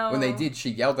 And when they did,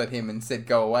 she yelled at him and said,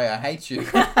 "Go away, I hate you."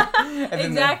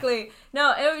 Exactly.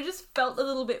 No, it just felt a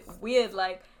little bit weird.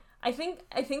 Like I think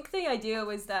the idea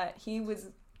was that he was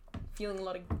feeling a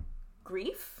lot of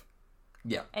grief.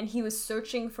 Yeah. And he was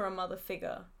searching for a mother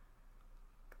figure,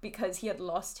 because he had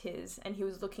lost his, and he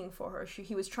was looking for her.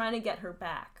 He was trying to get her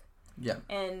back. Yeah.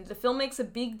 And the film makes a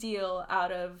big deal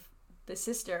out of the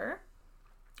sister,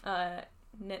 Natsuke,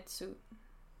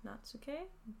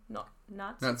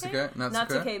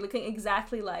 looking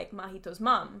exactly like Mahito's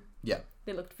mom. Yeah.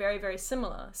 They looked very, very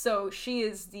similar. So she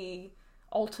is the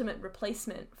ultimate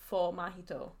replacement for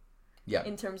Mahito. Yeah.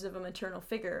 In terms of a maternal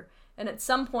figure. And at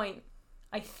some point,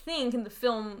 I think in the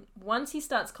film, once he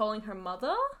starts calling her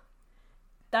mother,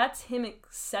 that's him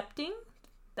accepting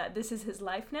that this is his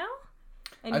life now.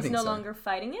 And he's no longer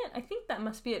fighting it. I think that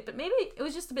must be it. But maybe it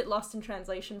was just a bit lost in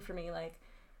translation for me. Like,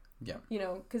 yeah. You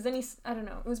know, because then I don't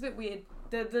know. It was a bit weird.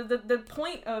 The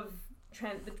point of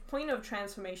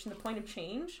transformation, the point of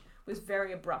change was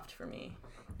very abrupt for me.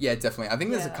 Yeah, definitely. I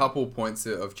think there's a couple points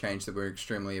of change that were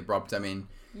extremely abrupt. I mean,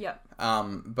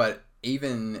 but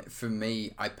even for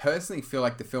me, I personally feel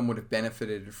like the film would have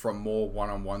benefited from more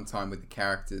one-on-one time with the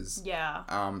characters. Yeah.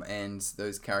 And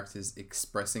those characters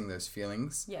expressing those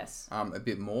feelings. Yes. A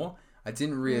bit more. I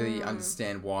didn't really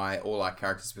understand why all our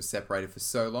characters were separated for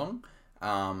so long.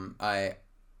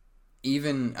 He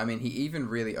even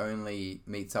really only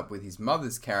meets up with his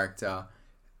mother's character,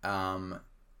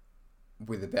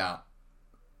 with about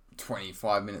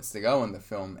 25 minutes to go in the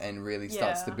film, and really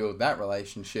starts to build that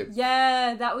relationship.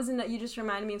 Yeah, that was you just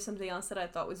reminded me of something else that I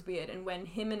thought was weird. And when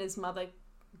him and his mother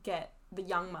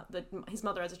his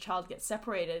mother as a child gets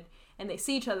separated, and they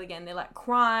see each other again, they're like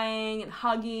crying and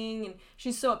hugging, and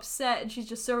she's so upset, and she's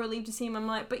just so relieved to see him. I'm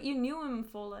like, but you knew him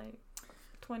for like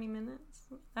 20 minutes.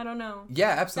 I don't know. Yeah,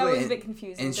 absolutely. That was a bit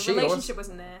confusing. And the relationship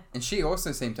wasn't there. And she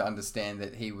also seemed to understand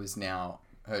that he was now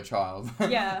her child.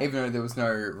 Yeah. Even though there was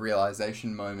no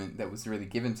realization moment that was really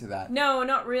given to that. No,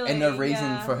 not really. And no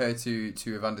reason for her to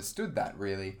have understood that,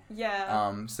 really.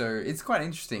 Yeah. So it's quite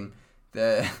interesting,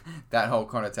 that whole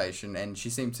connotation. And she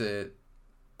seemed to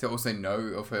also know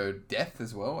of her death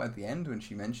as well at the end, when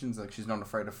she mentions, like, she's not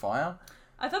afraid of fire.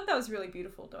 I thought that was really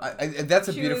beautiful, though. That's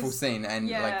a beautiful scene, and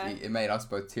like it made us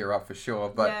both tear up for sure.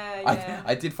 But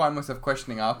I did find myself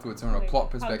questioning afterwards from a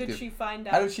plot perspective. How did she find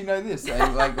out? How did she know this?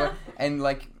 And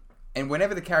and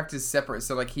whenever the characters separate,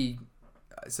 so like he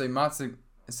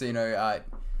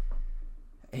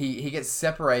gets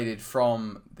separated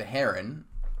from the heron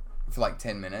for like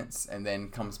 10 minutes, and then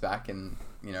comes back, and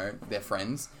you know they're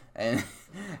friends. And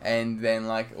then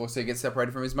like also gets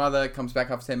separated from his mother, comes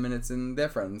back after 10 minutes, and they're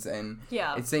friends. And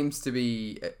it seems to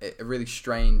be a really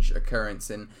strange occurrence,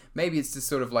 and maybe it's just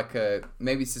sort of like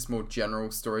maybe it's just more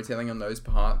general storytelling on those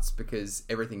parts, because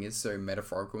everything is so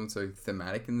metaphorical and so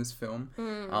thematic in this film.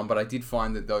 But I did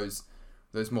find that those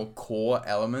more core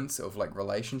elements of like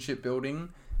relationship building,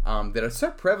 that are so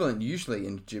prevalent usually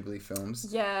in Ghibli films,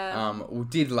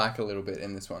 did lack a little bit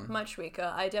in this one. Much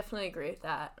weaker. I definitely agree with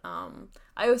that.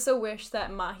 I also wish that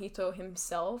Mahito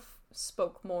himself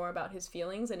spoke more about his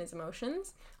feelings and his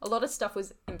emotions. A lot of stuff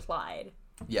was implied.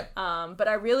 Yeah. But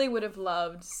I really would have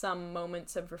loved some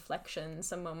moments of reflection,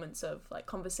 some moments of like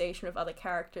conversation with other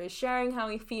characters, sharing how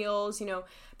he feels, you know,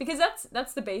 because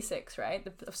that's the basics, right?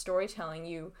 Of storytelling.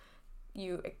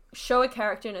 You show a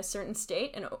character in a certain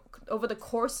state, and over the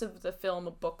course of the film,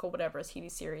 a book, or whatever, a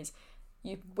TV series,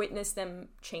 you witness them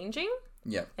changing.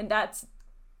 Yeah. And that's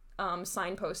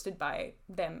signposted by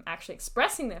them actually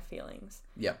expressing their feelings.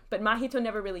 Yeah. But Mahito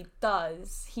never really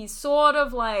does. He's sort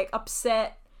of like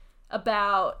upset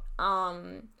about,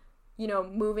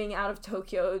 moving out of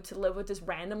Tokyo to live with this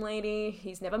random lady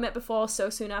he's never met before so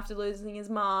soon after losing his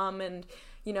mom, and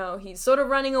he's sort of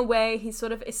running away, he's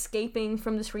sort of escaping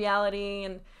from this reality,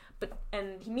 and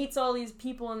he meets all these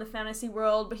people in the fantasy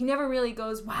world, but he never really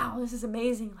goes, wow, this is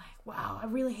amazing, like, wow, I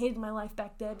really hated my life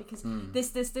back there because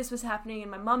this was happening and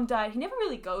my mom died. He never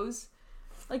really goes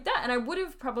like that, and I would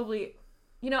have probably,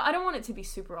 I don't want it to be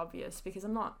super obvious, because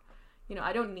I'm not,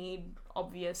 I don't need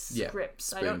obvious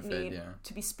scripts. I don't need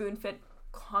to be spoon-fed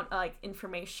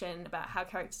information about how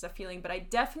characters are feeling, but I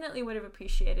definitely would have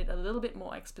appreciated a little bit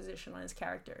more exposition on his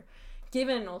character,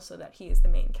 given also that he is the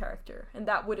main character, and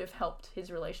that would have helped his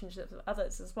relationships with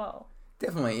others as well.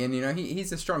 Definitely, and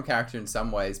he's a strong character in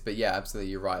some ways, but yeah,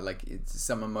 absolutely, you're right. Like,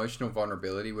 some emotional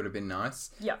vulnerability would have been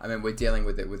nice. Yeah. I mean, we're dealing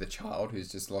with it with a child who's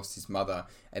just lost his mother,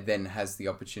 and then has the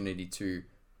opportunity to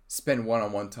spend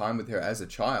one-on-one time with her as a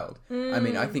child. I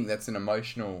mean, I think that's an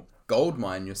emotional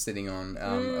goldmine you're sitting on,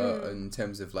 in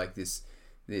terms of like this,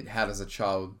 how does a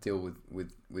child deal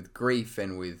with grief,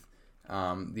 and with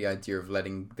the idea of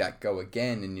letting that go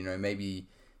again, and maybe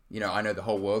I know the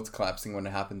whole world's collapsing when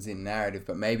it happens in narrative,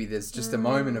 but maybe there's just a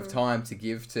moment of time to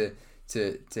give to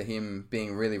him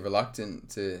being really reluctant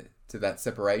to that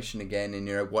separation again,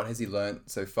 and what has he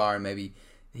learnt so far, and maybe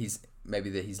he's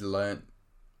learnt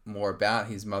more about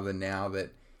his mother now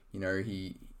that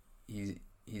he's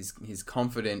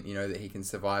confident that he can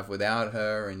survive without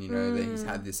her, and that he's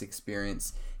had this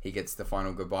experience, he gets the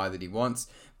final goodbye that he wants.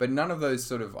 But none of those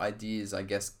sort of ideas, I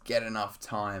guess, get enough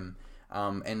time,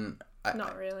 and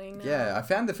Not really, no. Yeah, I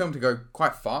found the film to go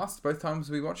quite fast both times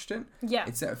we watched it. Yeah.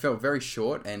 It felt very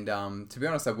short, and to be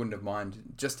honest, I wouldn't have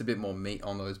minded just a bit more meat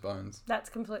on those bones. That's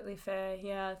completely fair,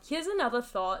 yeah. Here's another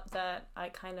thought that I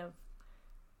kind of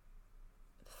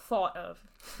thought of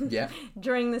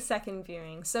during the second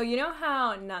viewing. So you know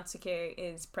how Natsuke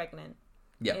is pregnant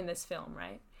in this film,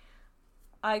 right?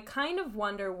 I kind of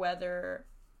wonder whether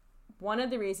one of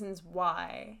the reasons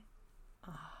why...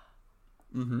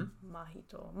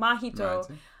 Mahito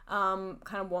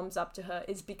kind of warms up to her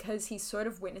is because he's sort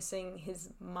of witnessing his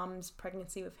mum's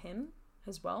pregnancy with him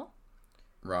as well.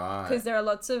 Right. Because there are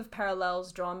lots of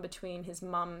parallels drawn between his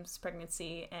mum's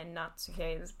pregnancy and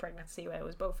Natsuke's pregnancy, where it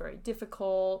was both very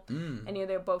difficult, and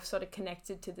they're both sort of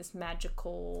connected to this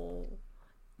magical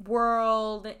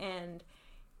world, and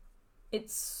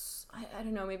it's, I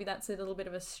don't know, maybe that's a little bit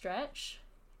of a stretch,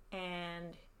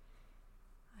 and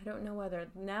I don't know whether,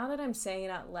 now that I'm saying it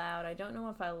out loud, I don't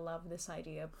know if I love this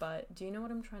idea, but do you know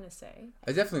what I'm trying to say?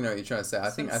 I definitely know what you're trying to say.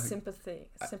 I think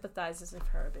sympathizes with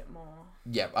her a bit more.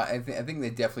 Yeah, I think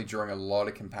they're definitely drawing a lot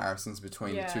of comparisons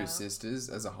between the two sisters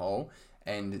as a whole,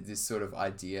 and this sort of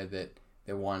idea that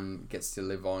the one gets to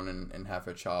live on and have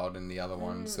her child, and the other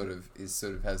one sort of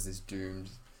has this doomed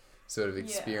sort of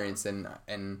experience, and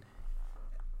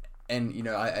you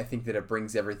know, I think that it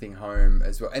brings everything home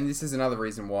as well. And this is another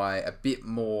reason why a bit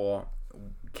more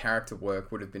character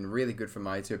work would have been really good for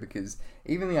Mahito, because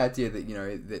even the idea that, you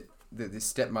know, that this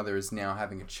stepmother is now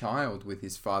having a child with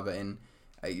his father, and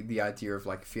the idea of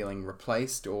like feeling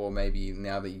replaced, or maybe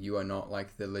now that you are not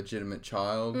like the legitimate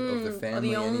child of the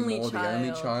family anymore, the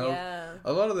only child. Yeah.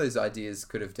 A lot of those ideas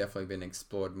could have definitely been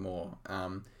explored more.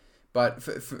 But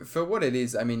for what it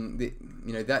is, I mean,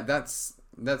 you know, that's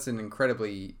an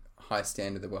incredibly high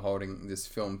standard that we're holding this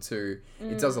film to.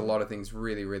 It does a lot of things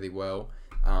really, really well,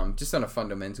 just on a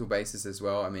fundamental basis as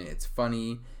well. I mean, it's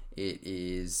funny, it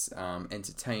is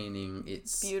entertaining,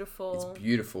 it's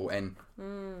beautiful, and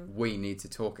we need to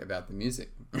talk about the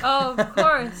music. Oh, of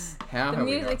course. The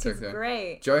music is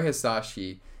great. Joe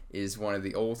Hisaishi is one of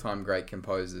the all-time great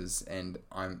composers, and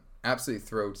I'm absolutely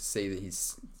thrilled to see that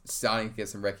he's starting to get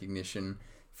some recognition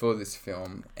for this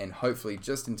film, and hopefully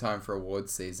just in time for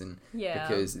awards season,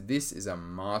 because this is a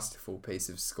masterful piece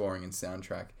of scoring and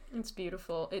soundtrack. It's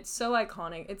beautiful. It's so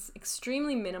iconic. It's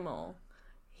extremely minimal.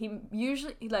 He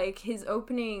usually, like, his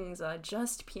openings are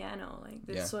just piano, like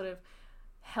this sort of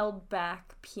held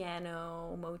back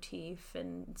piano motif,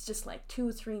 and it's just like 2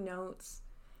 or 3 notes,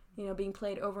 you know, being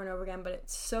played over and over again, but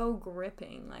it's so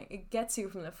gripping. Like, it gets you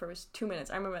from the first 2 minutes.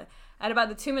 I remember at about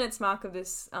the 2 minutes mark of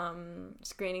this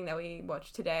screening that we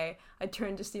watched today, I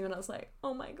turned to Steve and I was like,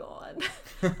 oh my god.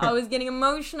 I was getting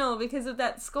emotional because of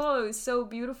that score. It was so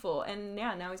beautiful. And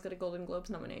yeah, now he's got a Golden Globes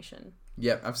nomination.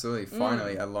 Yep, absolutely.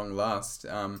 Finally, at long last.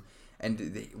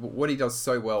 And what he does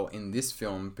so well in this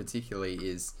film particularly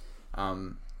is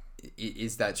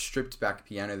that stripped back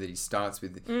piano that he starts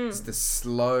with. It's the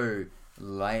slow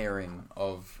layering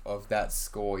of that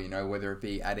score, you know, whether it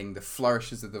be adding the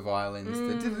flourishes of the violins,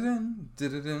 the didadun,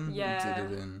 didadun,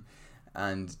 didadun,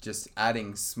 and just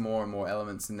adding more and more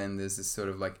elements, and then there's this sort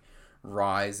of like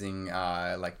rising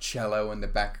like cello in the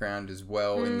background as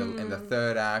well in the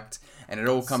third act, and it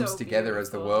all comes together as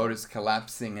the world is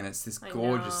collapsing, and it's this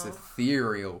gorgeous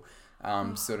ethereal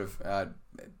sort of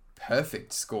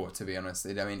perfect score, to be honest.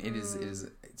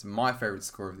 It's my favorite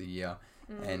score of the year.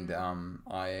 And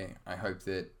I hope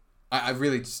that... I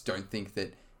really just don't think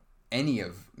that any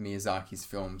of Miyazaki's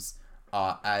films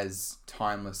are as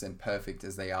timeless and perfect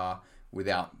as they are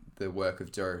without the work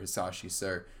of Joe Hisaishi.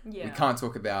 So we can't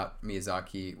talk about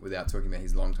Miyazaki without talking about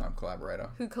his longtime collaborator.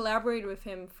 Who collaborated with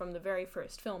him from the very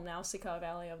first film, Nausicaa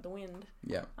Valley of the Wind.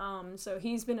 Yeah. So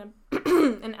he's been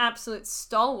an absolute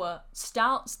stalwart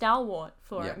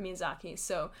for Miyazaki.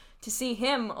 So to see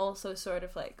him also sort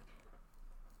of like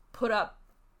put up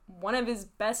one of his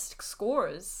best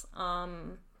scores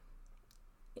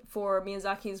for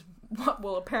Miyazaki's, what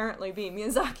will apparently be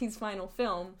Miyazaki's final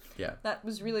film. Yeah. That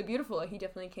was really beautiful. He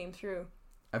definitely came through.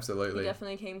 Absolutely. He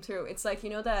definitely came through. It's like, you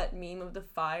know that meme of the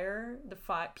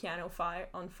piano fire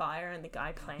on fire and the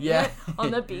guy playing it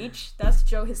on the beach? That's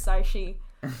Joe Hisaishi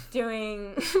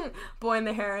doing Boy and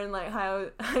the Heron, like how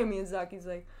Miyazaki's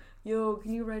like, yo,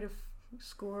 can you write a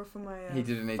score for my he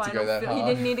didn't need to go that hard. He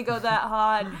didn't need to go that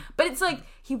hard, but it's like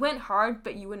he went hard,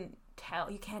 but you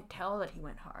can't tell that he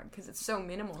went hard because it's so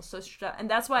minimal, and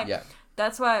that's why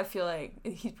I feel like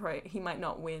he might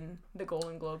not win the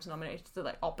Golden Globes nomination to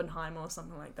like Oppenheimer or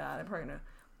something like that. They're probably gonna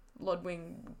Ludwig,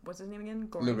 what's his name again?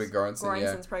 Ludwig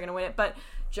Göransson's probably gonna win it, but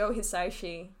Joe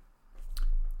Hisaishi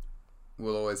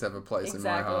will always have a place in my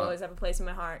heart. Exactly, will always have a place in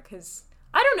my heart because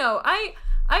I don't know. I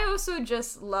also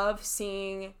just love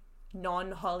seeing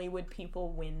non-Hollywood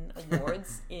people win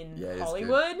awards in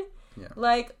Hollywood. Yeah.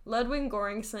 Like, Ludwig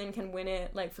Göransson can win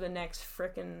it, like, for the next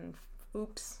frickin'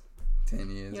 10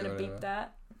 years. You wanna beep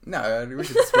that? No, we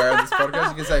should swear on this podcast.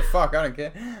 You can say fuck, I don't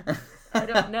care. I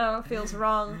don't know, it feels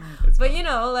wrong. But, you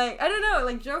know, like, I don't know,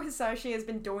 like, Joe Hisaishi has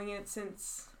been doing it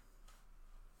since...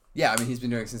 Yeah, I mean, he's been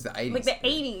doing it since the 80s. Like, the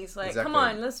 80s. Like, exactly. Come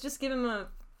on, let's just give him a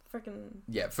freaking...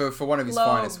 Yeah, for one of his globe.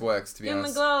 finest works, to be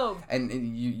honest. Give him a globe.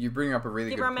 And you bring up a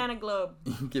really Give good... our man a globe.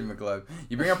 Give him a globe.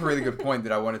 You bring up a really good point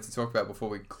that I wanted to talk about before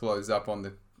we close up on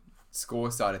the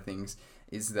score side of things,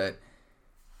 is that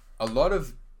a lot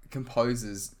of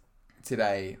composers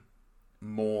today,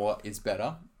 more is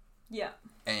better. Yeah.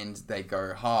 And they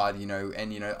go hard, you know,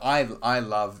 and, you know, I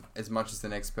love, as much as the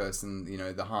next person, you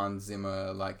know, the Hans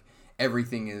Zimmer, like,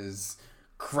 everything is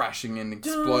crashing and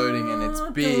exploding, and it's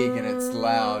big and it's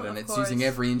loud, and it's using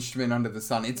every instrument under the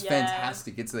sun. It's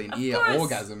fantastic. It's an ear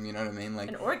orgasm, you know what I mean? Like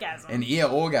an orgasm. An ear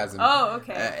orgasm. Oh,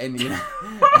 okay. And you know,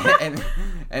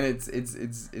 and it's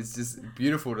just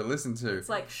beautiful to listen to. It's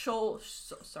like soul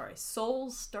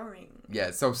stirring. Yeah,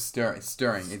 it's so stirring.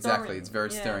 Exactly. It's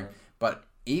very stirring. But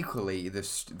equally, the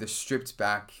stripped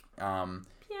back,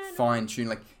 fine tune,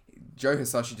 like Joe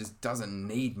Hisaishi just doesn't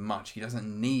need much. He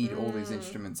doesn't need all these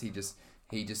instruments. He just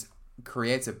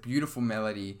creates a beautiful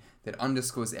melody that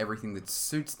underscores everything, that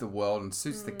suits the world and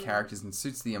suits the characters and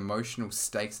suits the emotional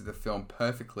stakes of the film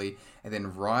perfectly, and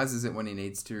then rises it when he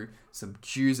needs to,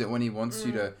 subdues it when he wants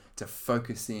you to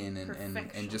focus in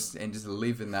and just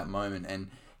live in that moment. And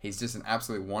he's just an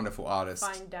absolutely wonderful artist.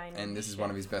 Fine dining and this is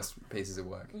one of his best pieces of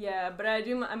work. Yeah, but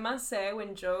I must say,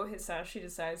 when Joe Hisaishi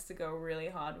decides to go really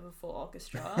hard with a full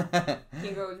orchestra, he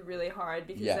goes really hard,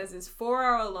 because there's this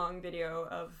 4-hour long video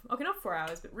of, okay, not 4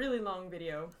 hours, but really long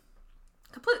video,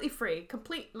 completely free,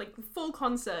 like full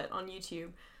concert on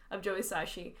YouTube of Joe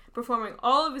Hisaishi performing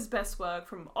all of his best work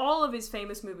from all of his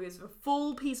famous movies with a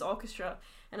full piece orchestra.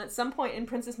 And at some point in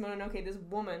Princess Mononoke, this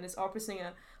woman, this opera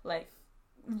singer, like,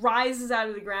 rises out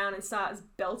of the ground and starts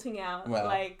belting out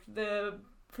like the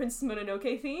Princess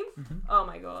Mononoke theme. Oh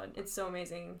my god, it's so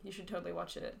amazing. You should totally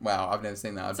watch it. Wow, I've never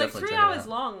seen that. It's like 3 hours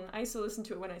long. I used to listen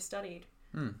to it when I studied.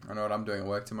 I know what I'm doing at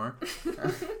work tomorrow.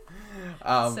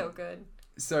 So good.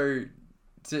 So,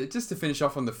 just to finish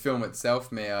off on the film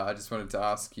itself, Mia, I just wanted to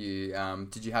ask you,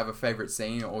 did you have a favourite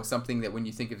scene or something that when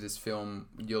you think of this film,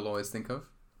 you'll always think of?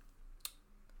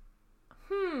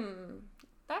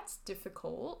 That's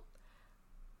difficult.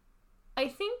 I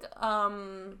think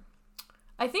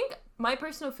my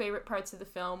personal favorite parts of the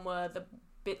film were the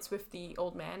bits with the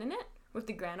old man in it, with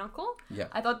the granduncle. Yeah.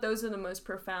 I thought those are the most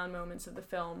profound moments of the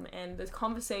film, and the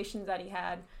conversations that he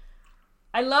had.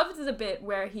 I loved the bit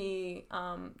where he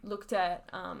looked at,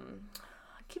 I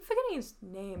keep forgetting his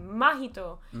name,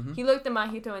 Mahito. He looked at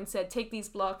Mahito and said, take these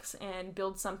blocks and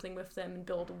build something with them and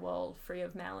build a world free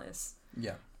of malice.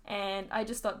 Yeah. And I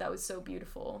just thought that was so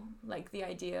beautiful. Like, the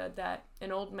idea that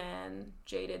an old man,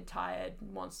 jaded, tired,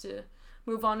 wants to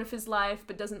move on with his life,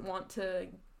 but doesn't want to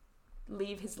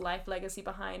leave his life legacy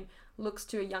behind, looks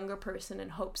to a younger person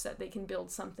and hopes that they can build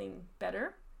something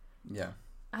better. Yeah.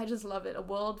 I just love it. A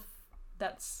world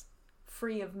that's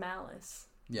free of malice.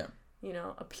 Yeah. You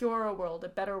know, a purer world, a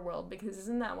better world, because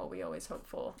isn't that what we always hope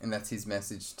for? And that's his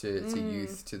message to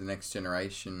youth, to the next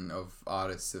generation of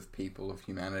artists, of people, of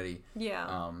humanity.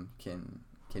 Yeah.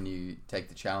 Can you take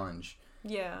the challenge?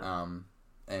 Yeah.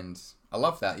 And I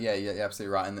love that. Yeah, you're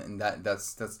absolutely right. And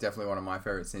that's definitely one of my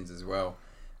favorite scenes as well.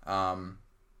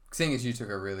 Seeing as you took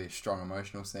a really strong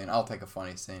emotional scene, I'll take a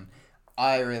funny scene.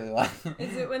 I really like.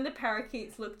 Is it when the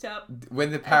parakeets looked up?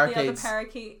 When the parakeets. At the other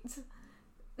parakeets.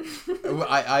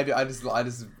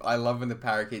 I love when the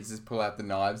parakeets just pull out the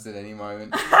knives at any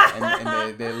moment,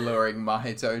 and they're luring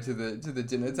Mahito to the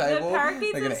dinner table. The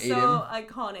parakeets they're gonna are eat so him.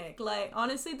 iconic. Like,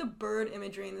 honestly, the bird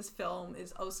imagery in this film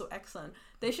is also excellent.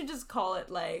 They should just call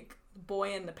it like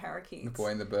Boy and the Parakeets. The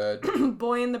Boy and the Bird.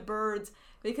 Boy and the Birds,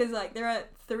 because like there are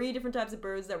 3 different types of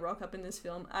birds that rock up in this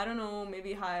film. I don't know,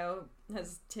 maybe Hayao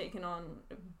has taken on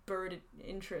bird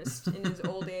interest in his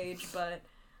old age, but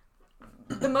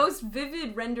the most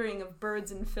vivid rendering of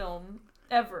birds in film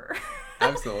ever.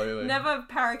 Absolutely. Never have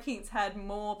parakeets had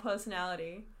more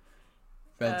personality.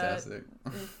 Fantastic.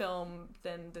 In film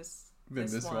than this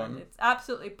this one. It's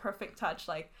absolutely perfect touch.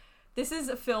 Like, this is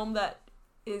a film that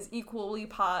is equal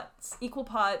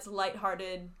parts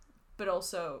lighthearted, but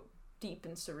also deep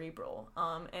and cerebral.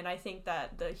 And I think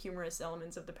that the humorous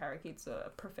elements of the parakeets are a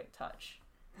perfect touch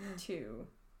to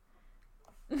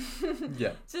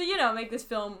yeah. So, you know, make this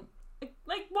film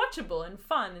like watchable and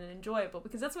fun and enjoyable,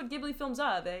 because that's what Ghibli films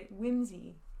are. They're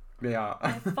whimsy. They are.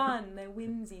 They're fun. They're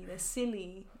whimsy. They're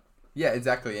silly. Yeah,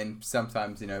 exactly. And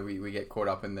sometimes, we get caught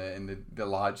up in the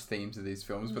large themes of these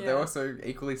films, but they're also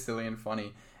equally silly and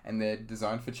funny, and they're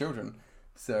designed for children.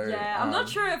 So yeah, I'm not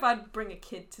sure if I'd bring a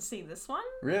kid to see this one.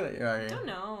 Really? Oh, yeah. I don't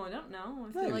know.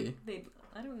 I feel like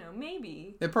I don't know.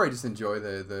 Maybe. They'd probably just enjoy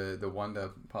the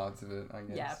wonder parts of it, I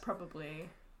guess. Yeah, probably.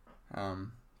 But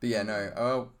yeah, no.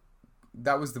 Oh,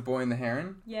 that was The Boy and the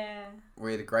Heron. Yeah.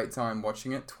 We had a great time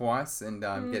watching it twice and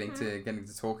getting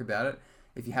to talk about it.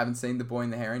 If you haven't seen The Boy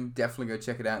and the Heron, definitely go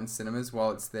check it out in cinemas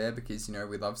while it's there, because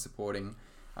we love supporting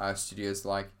studios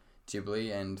like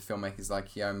Ghibli and filmmakers like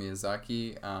Hayao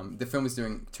Miyazaki. The film is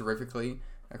doing terrifically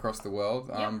across the world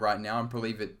right now. I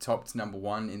believe it topped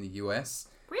 #1 in the US.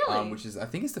 Really? Which is, I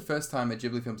think, it's the first time a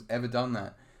Ghibli film's ever done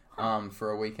that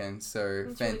for a weekend. So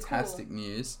that's fantastic really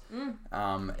cool. News.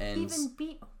 And even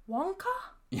beat Wonka?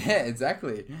 Yeah,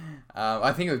 exactly.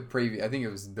 I think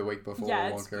it was the week before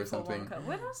Wonka or something. Wonka.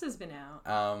 What else has been out?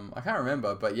 I can't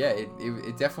remember, but yeah,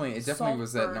 it definitely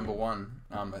was at #1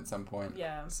 at some point.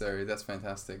 Yeah. So that's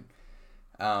fantastic.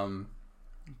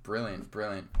 Brilliant.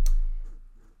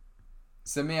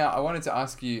 So Mia, I wanted to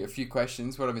ask you a few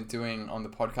questions. What I've been doing on the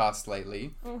podcast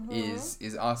lately is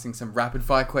asking some rapid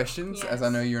fire questions. Yes. As I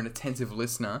know you're an attentive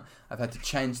listener, I've had to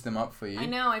change them up for you. I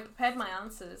know. I prepared my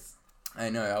answers. I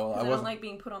know. I don't like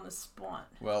being put on the spot.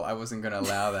 Well, I wasn't going to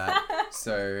allow that.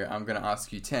 So I'm going to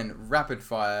ask you 10 rapid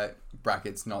fire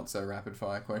brackets, not so rapid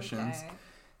fire questions. Okay.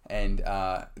 And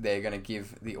they're going to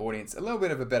give the audience a little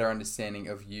bit of a better understanding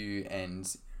of you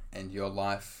and your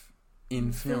life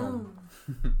in film.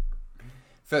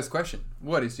 First question.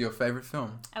 What is your favourite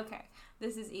film? Okay.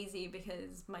 This is easy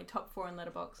because my top 4 in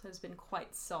Letterboxd has been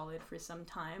quite solid for some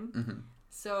time. Mm-hmm.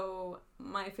 So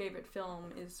my favourite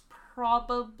film is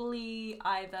probably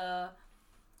either...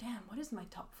 Damn, what is my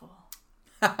top 4?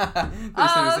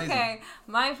 Okay.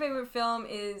 My favourite film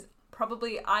is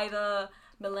probably either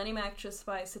Millennium Actress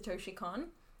by Satoshi Kon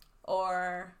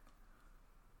or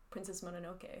Princess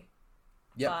Mononoke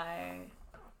by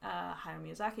Hayao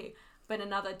Miyazaki. But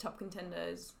another top contender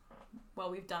is, well,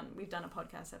 we've done a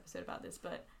podcast episode about this,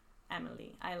 but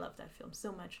Amelie. I love that film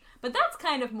so much. But that's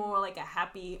kind of more like a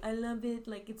happy, I love it,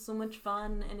 like it's so much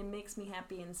fun and it makes me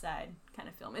happy inside kind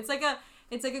of film. It's like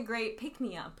a great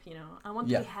pick-me-up, I want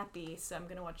to be happy, so I'm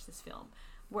going to watch this film.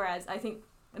 Whereas I think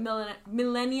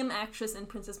Millennium Actress and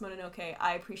Princess Mononoke,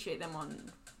 I appreciate them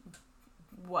on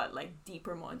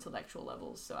deeper, more intellectual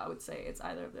levels. So I would say it's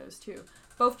either of those two.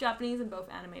 Both Japanese and both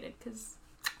animated, because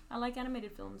I like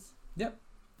animated films. Yep.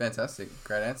 Fantastic.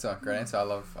 Great answer. I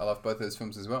love both those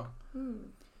films as well.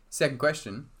 Second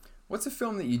question. What's a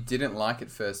film that you didn't like at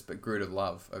first but grew to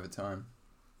love over time?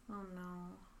 Oh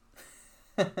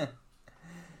no.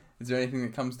 Is there anything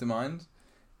that comes to mind?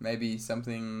 Maybe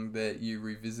something that you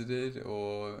revisited,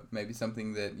 or maybe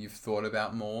something that you've thought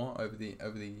about more over the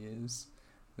years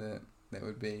that'd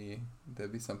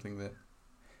be something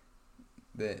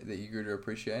that you grew to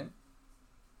appreciate?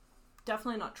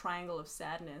 Definitely not Triangle of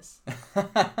Sadness.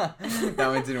 That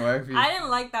one didn't work for you. I didn't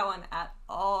like that one at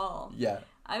all. Yeah.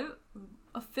 A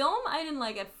film I didn't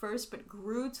like at first but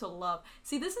grew to love.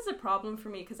 See, this is a problem for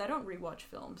me because I don't rewatch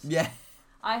films. Yeah.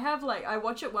 I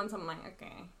watch it once, I'm like,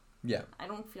 okay. Yeah. I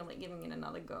don't feel like giving it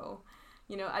another go.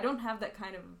 I don't have that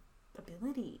kind of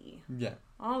ability. Yeah.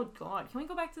 Oh God, can we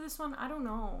go back to this one? I don't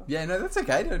know. Yeah, no, that's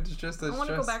okay. I want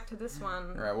to go back to this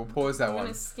one. All right, we'll pause that one. I'm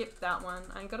gonna skip that one.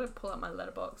 I gotta pull out my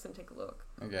letterbox and take a look.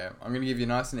 Okay, I'm gonna give you a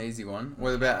nice and easy one.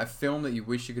 What about a film that you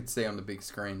wish you could see on the big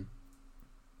screen?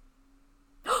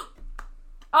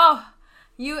 Oh,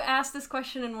 you asked this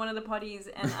question in one of the potties,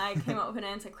 and I came up with an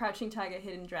answer: Crouching Tiger,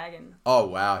 Hidden Dragon. Oh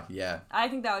wow, yeah. I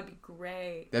think that would be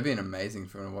great. That'd be an amazing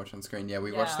film to watch on screen. Yeah,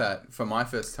 we watched that for my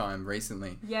first time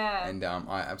recently. Yeah. And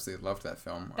I absolutely loved that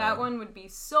film. That one would be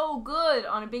so good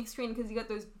on a big screen because you got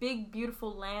those big,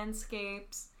 beautiful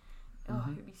landscapes. Oh,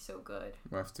 it would be so good.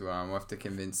 We'll have to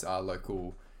convince our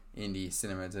local indie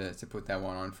cinema to put that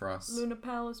one on for us. Luna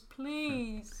Palace,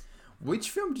 please.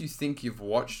 Which film do you think you've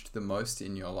watched the most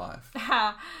in your life?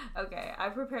 Okay, I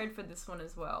prepared for this one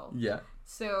as well. Yeah.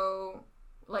 So,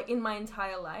 in my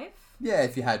entire life? Yeah,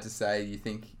 if you had to say, you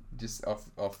think just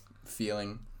off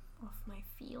feeling. Off my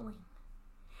feeling.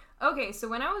 Okay, so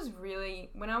when I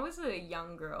was a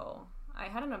young girl, I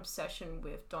had an obsession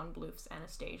with Don Bluth's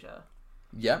Anastasia.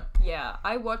 Yeah? Yeah,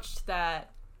 I watched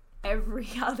that every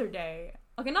other day.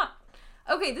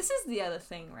 Okay, this is the other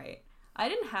thing, right? I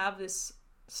didn't have this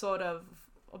sort of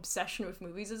obsession with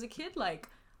movies as a kid.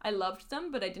 I loved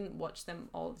them, but I didn't watch them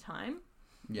all the time.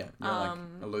 Yeah, you're like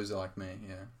a loser like me,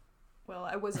 yeah. well,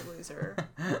 I was a loser.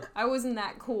 I wasn't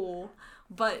that cool.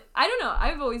 But I don't know.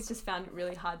 I've always just found it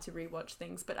really hard to rewatch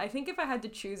things. But I think if I had to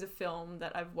choose a film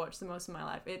that I've watched the most in my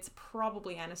life, it's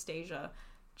probably Anastasia.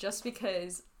 Just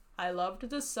because I loved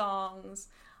the songs.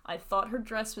 I thought her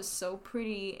dress was so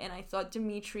pretty. And I thought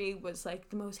Dimitri was like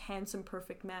the most handsome,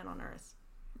 perfect man on earth.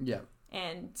 Yeah.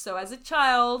 And so as a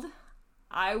child,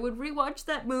 I would rewatch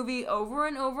that movie over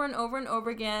and over and over and over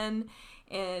again.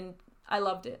 And I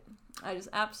loved it. I just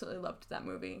absolutely loved that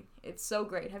movie. It's so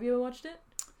great. Have you ever watched it?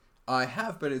 I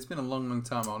have, but it's been a long, long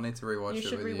time. I'll need to rewatch it. You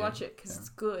should rewatch it because it's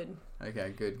good.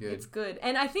 Okay, good. It's good.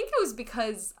 And I think it was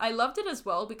because I loved it as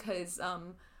well because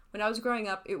when I was growing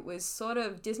up, it was sort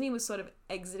of, Disney was sort of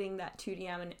exiting that 2D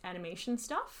animation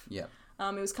stuff. Yeah.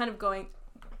 It was kind of going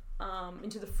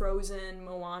into the Frozen,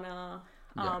 Moana,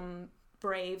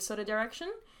 Brave sort of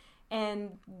direction.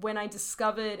 And when I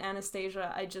discovered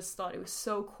Anastasia, I just thought it was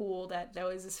so cool that there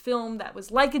was this film that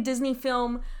was like a Disney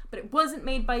film, but it wasn't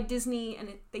made by Disney. And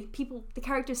the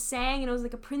characters sang, and it was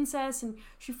like a princess, and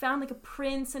she found like a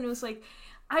prince, and it was like,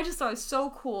 I just thought it was so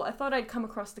cool. I thought I'd come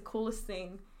across the coolest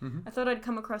thing. Mm-hmm. I thought I'd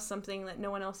come across something that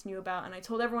no one else knew about, and I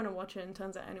told everyone to watch it, and it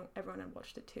turns out everyone had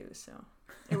watched it too. So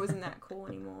it wasn't that cool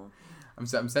anymore. I'm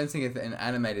sensing an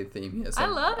animated theme here. So I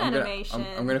love animation.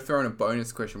 I'm going to throw in a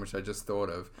bonus question, which I just thought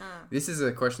of. This is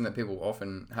a question that people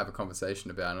often have a conversation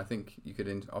about, and I think you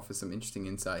could offer some interesting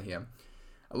insight here.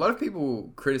 A lot of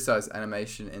people criticize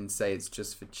animation and say it's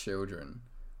just for children.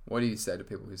 What do you say to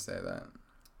people who say that?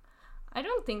 I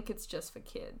don't think it's just for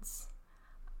kids.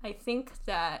 I think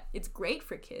that it's great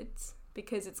for kids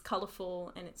because it's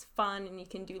colorful and it's fun and you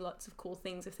can do lots of cool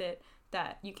things with it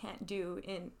that you can't do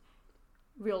in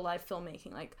real life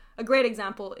filmmaking. Like a great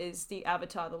example is the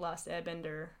Avatar: The Last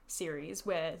Airbender series,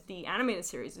 where the animated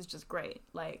series is just great.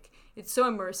 Like it's so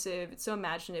immersive, it's so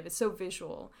imaginative, it's so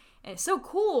visual, and it's so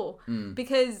cool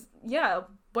because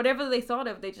whatever they thought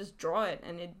of, they just draw it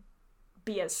and it'd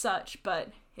be as such. But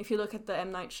if you look at the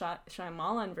M. Night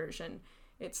Shyamalan version,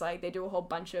 it's like they do a whole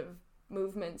bunch of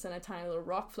movements and a tiny little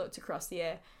rock floats across the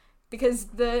air because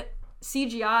the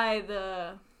CGI,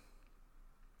 the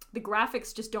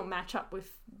graphics just don't match up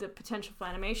with the potential for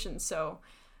animation. So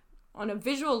on a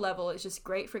visual level, it's just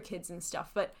great for kids and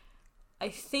stuff. But I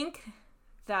think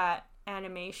that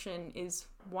animation is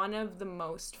one of the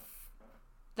most,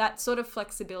 that sort of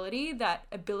flexibility, that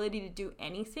ability to do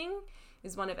anything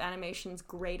is one of animation's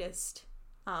greatest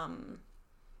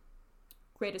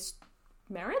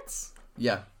merits.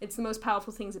 Yeah. It's the most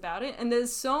powerful things about it. And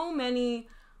there's so many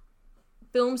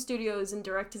film studios and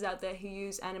directors out there who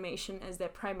use animation as their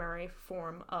primary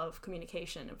form of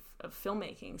communication, of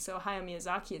filmmaking. So Hayao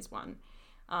Miyazaki is one.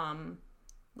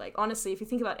 Like, honestly, if you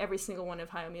think about every single one of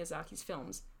Hayao Miyazaki's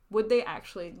films, would they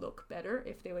actually look better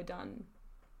if they were done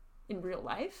in real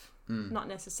life? Not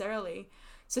necessarily.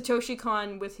 Satoshi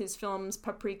Kon with his films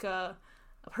Paprika,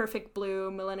 A Perfect Blue,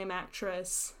 Millennium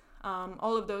Actress,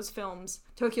 all of those films,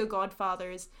 Tokyo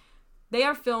Godfathers, they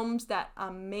are films that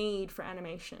are made for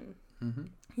animation. Mm-hmm.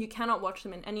 You cannot watch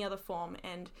them in any other form,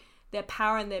 and their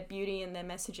power and their beauty and their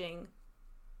messaging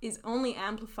is only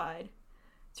amplified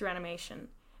through animation.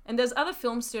 And there's other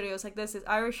film studios, like there's this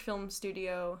Irish film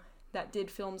studio that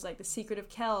did films like The Secret of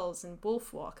Kells and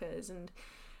Wolfwalkers, and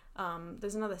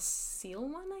there's another seal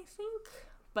one, I think,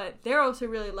 but they're also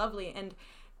really lovely, and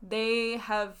they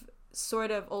have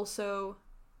sort of also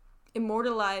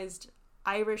immortalized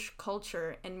Irish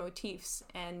culture and motifs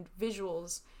and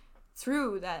visuals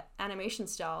through that animation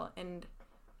style. And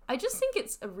I just think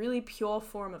it's a really pure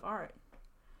form of art,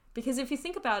 because if you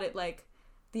think about it, like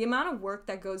the amount of work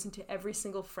that goes into every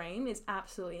single frame is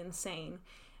absolutely insane.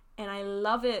 And I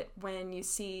love it when you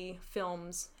see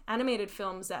films, animated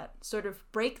films, that sort of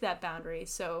break that boundary.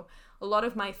 So a lot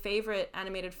of my favorite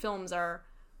animated films are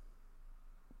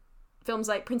films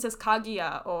like Princess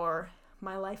Kaguya or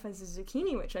My Life as a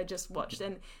Zucchini, which I just watched.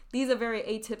 And these are very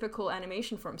atypical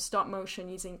animation forms, stop motion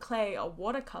using clay or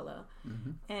watercolor.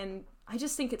 Mm-hmm. And I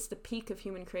just think it's the peak of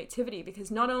human creativity, because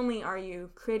not only are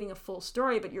you creating a full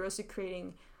story, but you're also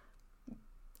creating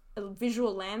a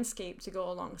visual landscape to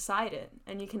go alongside it,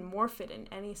 and you can morph it in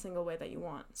any single way that you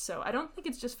want. So I don't think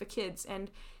it's just for kids. And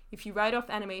if you write off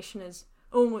animation as,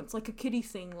 oh, it's like a kiddie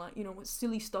thing, like, you know, it's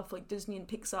silly stuff like Disney and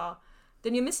Pixar,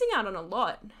 then you're missing out on a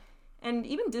lot. And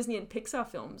even Disney and Pixar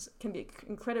films can be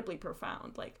incredibly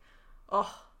profound. Like,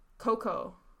 oh,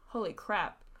 Coco, holy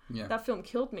crap, that film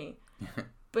killed me.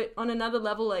 But on another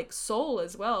level, like Soul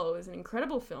as well, it was an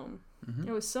incredible film. Mm-hmm.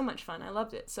 It was so much fun. I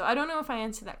loved it. So I don't know if I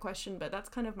answered that question, but that's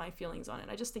kind of my feelings on it.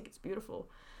 I just think it's beautiful.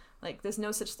 Like, there's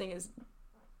no such thing as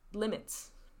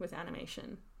limits with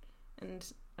animation. And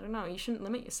I don't know, you shouldn't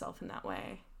limit yourself in that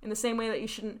way. In the same way that you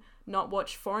shouldn't not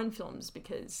watch foreign films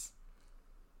because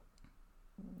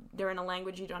they're in a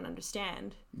language you don't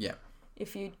understand. Yeah.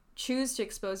 If you choose to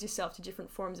expose yourself to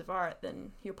different forms of art,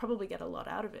 then you'll probably get a lot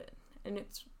out of it. And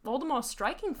it's all the more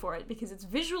striking for it because it's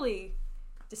visually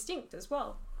distinct as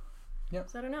well. Yep.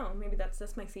 So I don't know. Maybe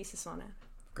that's my thesis on it.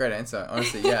 Great answer.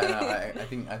 Honestly, yeah. No,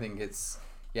 I think it's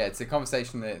a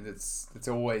conversation that's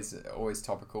always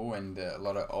topical, and a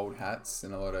lot of old hats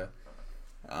and a lot of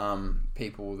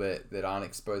people that aren't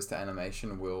exposed to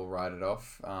animation will write it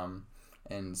off.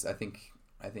 And I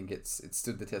think it's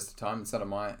stood the test of time.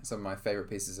 Some of my favorite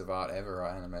pieces of art ever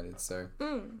are animated. So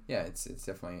yeah, it's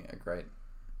definitely a great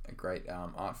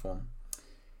art form.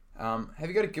 Have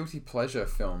you got a guilty pleasure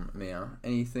film, Mia?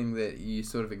 Anything that you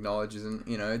sort of acknowledge isn't,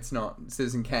 it's not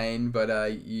Citizen Kane, but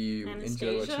you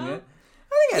enjoy watching it?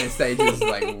 I think Anastasia is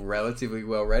like relatively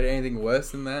well rated. Anything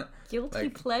worse than that? Guilty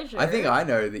pleasure. I think I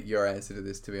know that your answer to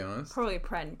this, to be honest. Probably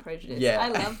Pride and Prejudice. Yeah. I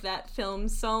love that film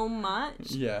so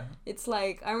much. Yeah. It's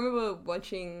like, I remember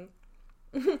watching,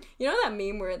 you know that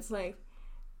meme where it's like,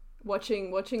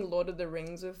 watching Lord of the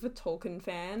Rings with a Tolkien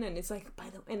fan, and it's like,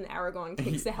 and Aragorn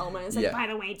kicks the helmet, and it's like, Yeah. by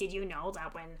the way, did you know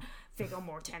that when Viggo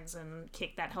Mortensen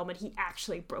kicked that helmet, he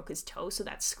actually broke his toe, so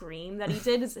that scream that he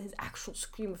did is his actual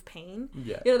scream of pain.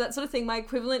 Yeah. That sort of thing. My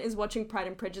equivalent is watching Pride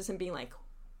and Prejudice and being like,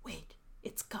 wait,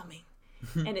 it's coming.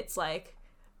 And it's like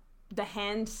the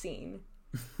hand scene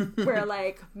where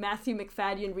like Matthew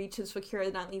McFadden reaches for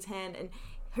Keira Knightley's hand, and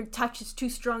her touch is too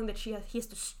strong that he has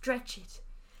to stretch it.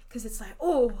 Because it's like,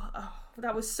 oh,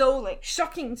 that was so, like,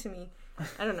 shocking to me.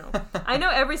 I don't know. I know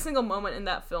every single moment in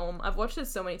that film. I've watched it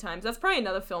so many times. That's probably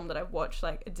another film that I've watched,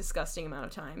 like, a disgusting amount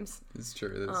of times. It's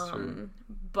true. That's true.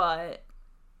 But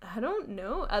I don't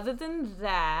know. Other than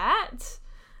that,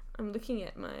 I'm looking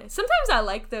at sometimes I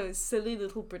like those silly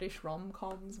little British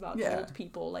rom-coms about old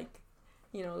people, like,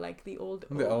 like The Old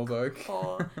Oak.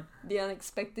 Or The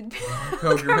Unexpected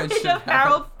Pilgrimage of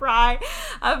Harold Fry.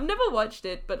 I've never watched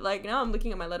it, but like now I'm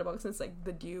looking at my letterbox and it's like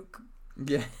The Duke.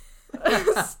 Yeah.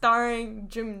 Starring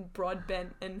Jim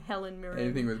Broadbent and Helen Mirren.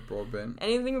 Anything with Broadbent.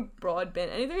 Anything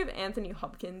with Anthony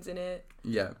Hopkins in it.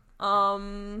 Yeah.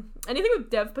 Anything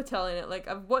with Dev Patel in it. Like,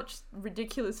 I've watched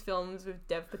ridiculous films with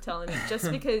Dev Patel in it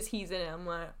just because he's in it. I'm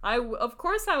like, of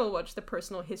course I will watch The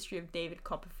Personal History of David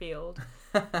Copperfield.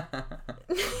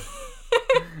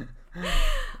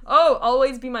 Oh,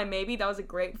 Always Be My Maybe. That was a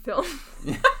great film.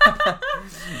 Nice.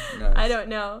 I don't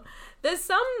know. There's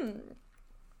some,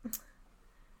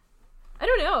 I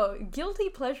don't know, guilty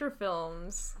pleasure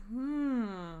films.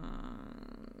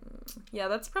 Yeah,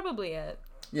 that's probably it.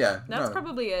 Yeah. That's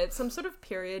probably it. Some sort of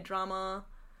period drama.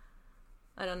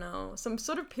 I don't know. Some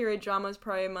sort of period drama is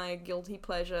probably my guilty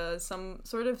pleasure. Some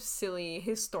sort of silly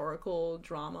historical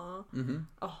drama. Mm-hmm.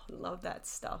 Oh, love that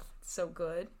stuff. It's so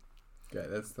good. Yeah,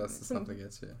 that's the stuff that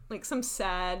gets you. Like some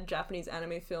sad Japanese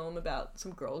anime film about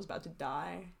some girls about to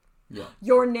die. Yeah.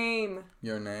 Your Name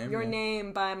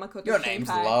by Makoto Shinkai. Your Name's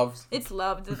loved. It's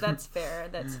loved. That's fair.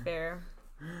 That's fair.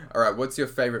 All right, what's your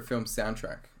favorite film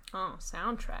soundtrack? Oh,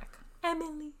 soundtrack.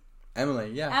 Emily,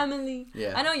 yeah. Emily.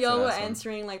 Yeah. I know y'all were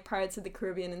answering like Pirates of the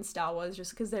Caribbean and Star Wars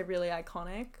just because they're really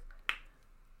iconic.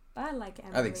 But I like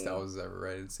Emily. I think Star Wars is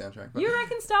overrated soundtrack. You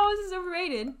reckon Star Wars is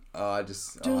overrated? I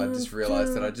just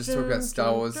realised that I just talked about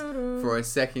Star Wars for a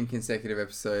second consecutive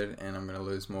episode and I'm going to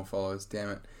lose more followers.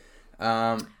 Damn it.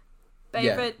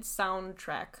 Favorite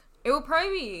soundtrack? It will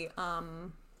probably be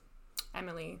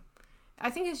Emily. I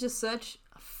think it's just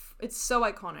it's so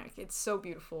iconic. It's so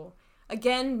beautiful.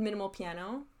 Again, minimal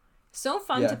piano. So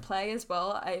fun to play as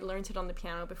well. I learned it on the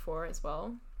piano before as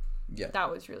well. Yeah.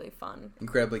 That was really fun.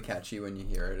 Incredibly catchy when you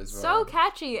hear it as well. So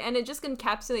catchy, and it just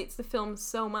encapsulates the film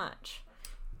so much.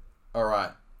 All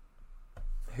right.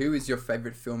 Who is your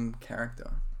favorite film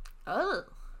character? Oh,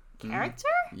 character?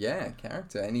 Yeah,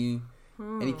 character. Any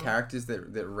characters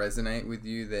that resonate with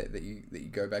you that you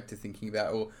go back to thinking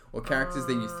about, or characters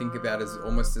that you think about as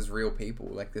almost as real people,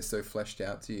 like they're so fleshed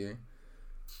out to you?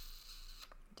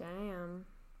 Damn.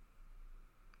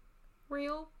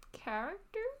 Real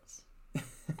characters?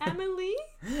 Emily?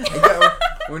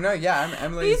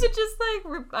 Emily. These are just like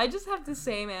I just have the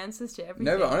same answers to everything.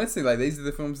 No, but honestly, like these are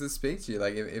the films that speak to you.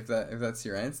 Like if that's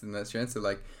your answer, then that's your answer.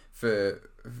 Like for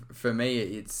me,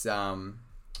 it's there's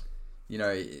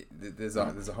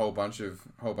a whole bunch of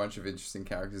interesting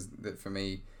characters that for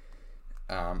me,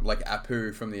 like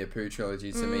Apu from the Apu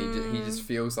trilogy. To me, he just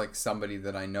feels like somebody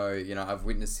that I know. I've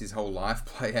witnessed his whole life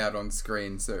play out on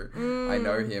screen, so I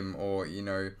know him. Or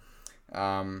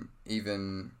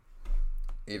even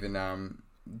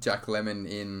Jack Lemmon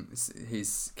in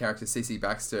his character CC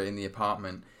Baxter in The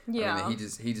Apartment. Yeah, I mean,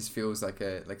 he just feels like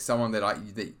someone that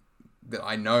that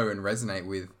I know and resonate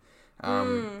with.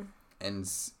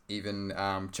 And even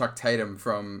Chuck Tatum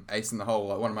from Ace in the Hole,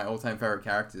 like one of my all-time favorite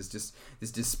characters, just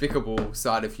this despicable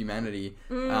side of humanity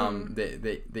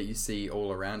that you see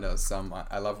all around us.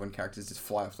 I love when characters just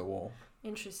fly off the wall.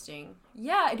 Interesting.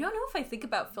 Yeah, I don't know if I think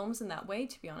about films in that way,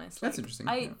 to be honest. That's interesting.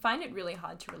 I find it really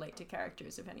hard to relate to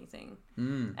characters, if anything.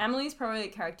 Emily's probably a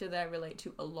character that I relate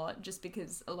to a lot, just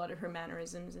because a lot of her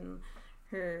mannerisms and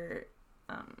her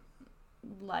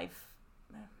life,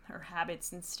 her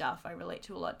habits and stuff, I relate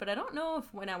to a lot. But I don't know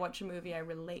if when I watch a movie, I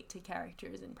relate to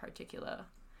characters in particular.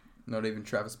 Not even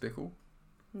Travis Bickle?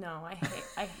 No, I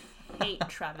hate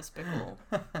Travis Bickle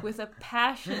with a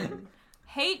passion.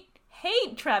 Hate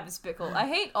Travis Bickle. I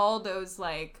hate all those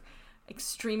like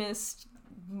extremist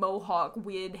mohawk,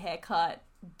 weird haircut,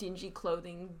 dingy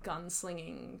clothing,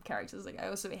 gunslinging characters. Like I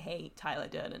also hate Tyler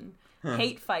Durden.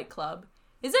 Hate Fight Club.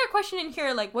 Is there a question in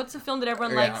here like what's a film that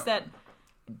everyone likes that?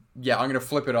 Yeah, I'm gonna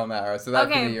flip it on that. Right? So that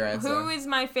can be your answer. Who is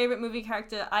my favorite movie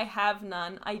character? I have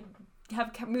none. I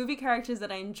have movie characters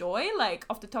that I enjoy. Like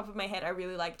off the top of my head, I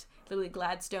really liked Lily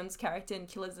Gladstone's character in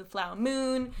Killers of the Flower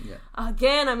Moon. Yeah.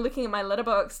 Again, I'm looking at my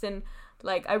letterboxd and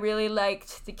like I really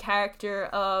liked the character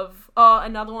of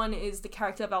another one is the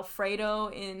character of Alfredo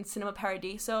in Cinema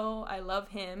Paradiso. I love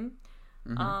him.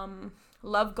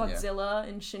 Love Godzilla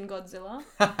in Shin Godzilla.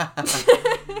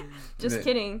 Just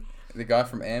kidding. The guy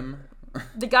from M.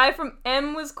 The guy from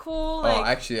M was cool. Like,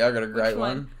 actually, I got a great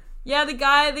one. Yeah, the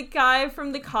guy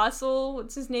from the castle.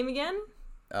 What's his name again?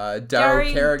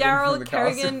 Daryl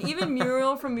Kerrigan. Even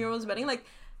Muriel from Muriel's Wedding. Like,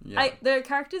 there are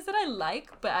characters that I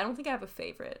like, but I don't think I have a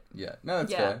favorite. Yeah, no,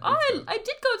 that's fair. I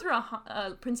did go through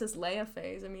a Princess Leia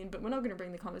phase. I mean, but we're not going to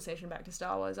bring the conversation back to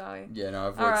Star Wars, are we? Yeah, no,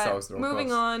 I've avoid Star Wars at all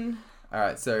moving on. All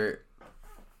right, so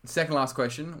second last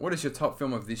question. What is your top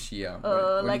film of this year?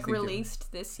 What like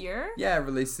released this year? Yeah,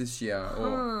 released this year.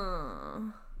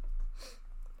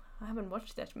 I haven't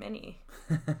watched that many.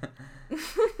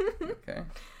 Okay.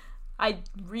 I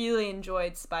really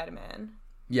enjoyed Spider-Man.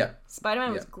 Yeah.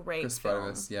 Spider-Man was great.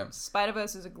 Spider-Verse, yeah.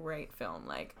 Spider-Verse is a great film.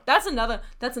 Like that's another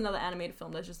animated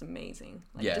film that's just amazing.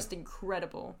 Like just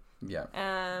incredible. Yeah.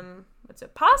 What's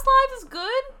it? Past Lives is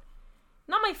good.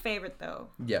 Not my favorite though.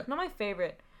 Yeah. Not my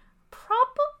favorite.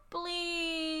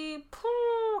 Probably.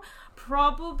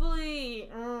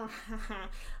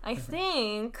 I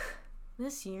think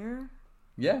this year.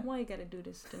 Yeah. Why you gotta do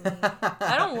this to me?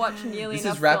 I don't watch nearly enough.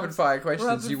 This is rapid fire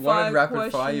questions. You wanted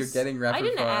rapid fire. You're getting rapid fire. I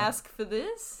didn't ask for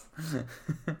this.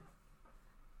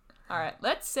 All right.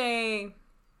 Let's say,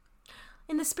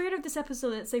 in the spirit of this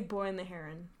episode, let's say Boy and the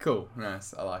Heron. Cool.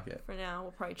 Nice. I like it. For now,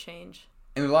 we'll probably change.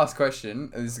 And the last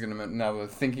question, this is going to be another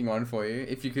thinking one for you.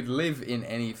 If you could live in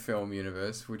any film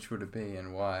universe, which would it be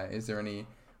and why? Is there any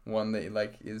one that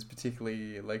like is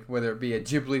particularly like whether it be a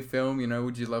Ghibli film, you know,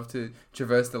 would you love to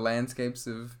traverse the landscapes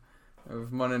of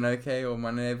Mononoke or My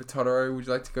Neighbor Totoro? Would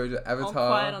you like to go to Avatar? All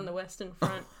Quiet on the Western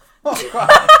Front.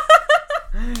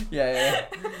 Yeah.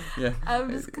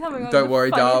 I'm just coming on. Don't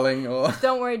worry, darling. Or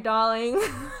Don't worry, darling.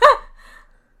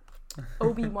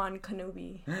 Obi-Wan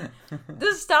Kenobi.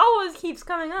 The Star Wars keeps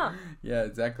coming up. Yeah,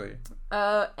 exactly.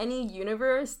 Any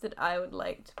universe that I would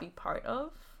like to be part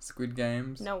of? Squid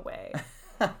Games. No way.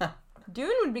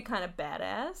 Dune would be kind of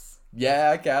badass.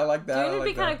 Yeah, okay, I like that. Dune would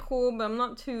be kind of cool, but I'm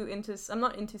not into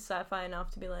sci-fi enough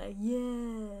to be like,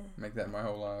 yeah. Make that my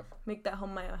whole life. Make that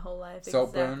my whole life.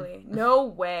 Saltburn? Exactly. No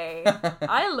way.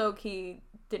 I low-key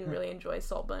didn't really enjoy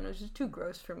Saltburn. It was just too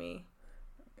gross for me.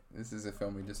 This is a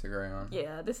film we disagree on.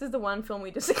 Yeah, this is the one film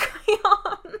we disagree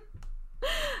on.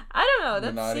 I don't know.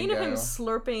 That scene of him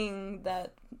slurping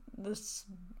this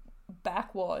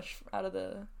backwash out of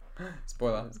the...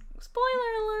 Spoiler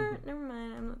alert. Never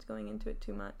mind. I'm not going into it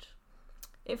too much.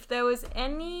 If there was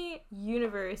any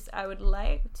universe I would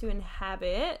like to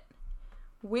inhabit,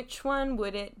 which one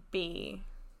would it be?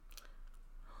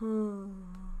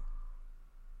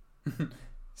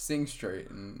 Sing Street.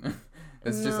 And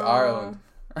it's just Ireland.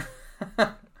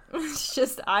 It's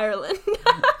just Ireland.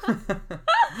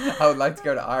 I would like to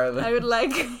go to Ireland. I would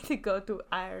like to go to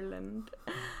Ireland.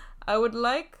 I would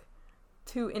like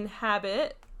to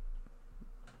inhabit...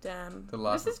 Damn.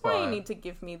 This is why you need to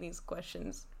give me these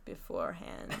questions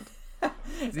beforehand.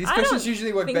 These questions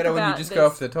usually work better when you just go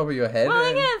off the top of your head. Well,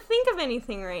 I can't think of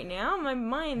anything right now. My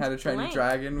mind's How to Train Your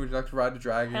Dragon. Would you like to ride a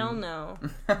dragon? Hell no.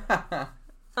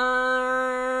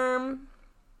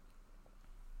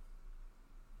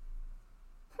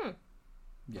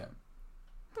 Yeah.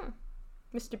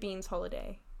 Mr. Bean's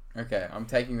Holiday. Okay, I'm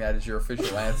taking that as your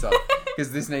official answer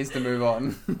because this needs to move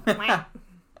on.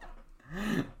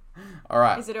 All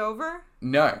right. Is it over?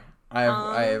 No. I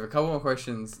have a couple more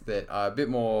questions that are a bit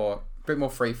more a bit more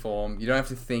freeform. You don't have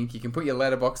to think. You can put your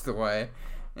letterbox away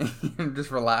and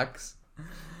just relax.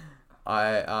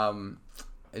 I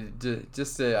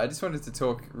just wanted to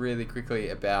talk really quickly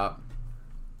about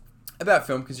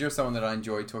film, because you're someone that I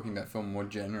enjoy talking about film more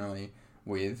generally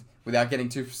with, without getting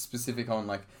too specific on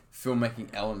like filmmaking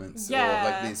elements or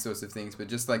like these sorts of things, but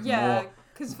just like more.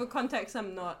 Because for context,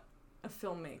 I'm not a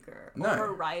filmmaker or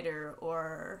a writer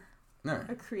or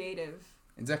a creative.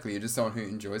 Exactly, you're just someone who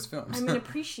enjoys films. I'm an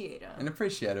appreciator. An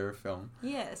appreciator of film.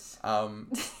 Yes.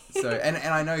 So and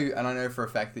I know for a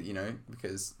fact that, you know,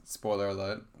 because spoiler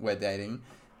alert, we're dating.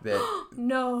 That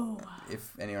no.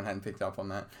 If anyone hadn't picked up on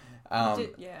that.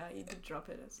 You did drop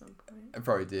it at some point. I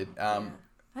probably did. I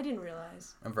didn't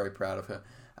realize. I'm very proud of her.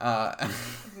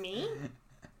 Me?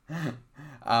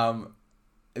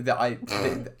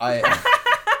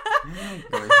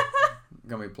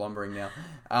 Got me blubbering now.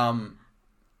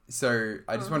 So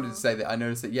I just wanted to say that I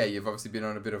noticed that you've obviously been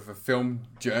on a bit of a film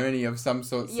journey of some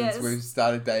sort since we've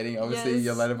started dating. Obviously,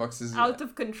 your letterbox is out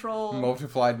of control,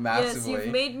 multiplied massively. Yes,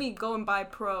 you've made me go and buy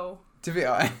Pro. To be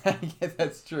yeah,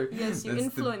 that's true. Yes, you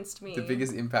influenced me. The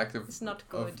biggest impact of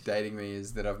dating me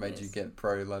is that I've made you get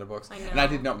Pro letterbox. I know. And I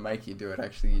did not make you do it.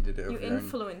 Actually, you did it. You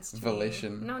influenced me.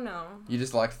 Volition. No. You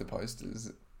just liked the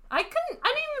posters. I didn't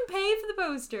even pay for the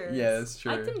posters. Yeah, that's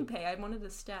true. I didn't pay. I wanted the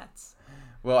stats.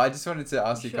 Well, I just wanted to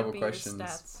ask you a couple questions.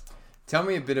 Stats. Tell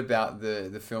me a bit about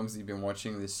the films that you've been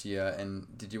watching this year, and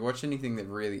did you watch anything that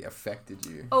really affected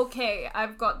you? Okay,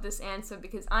 I've got this answer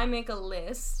because I make a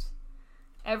list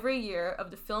every year of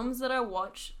the films that I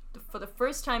watch for the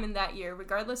first time in that year,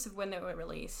 regardless of when they were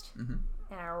released, and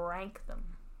I rank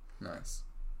them. Nice.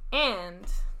 And,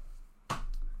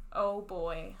 oh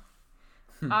boy,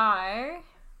 I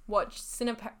watched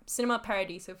Cinema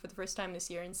Paradiso for the first time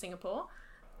this year in Singapore.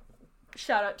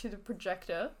 Shout out to the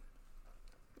projector.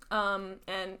 And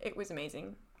it was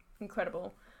amazing.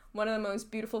 Incredible. One of the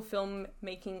most beautiful film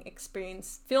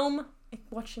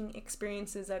watching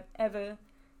experiences I've ever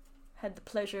had the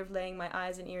pleasure of laying my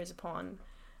eyes and ears upon.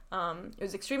 It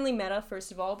was extremely meta,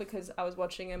 first of all, because I was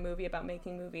watching a movie about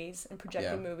making movies and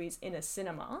projecting movies in a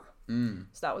cinema.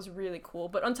 So that was really cool.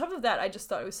 But on top of that, I just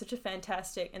thought it was such a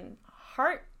fantastic and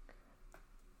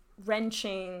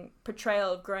heart-wrenching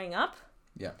portrayal of growing up.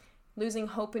 Yeah. Losing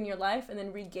hope in your life and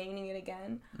then regaining it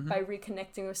again by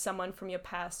reconnecting with someone from your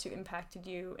past who impacted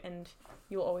you and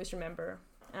you'll always remember.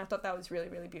 And I thought that was really,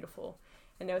 really beautiful.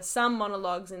 And there were some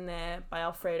monologues in there by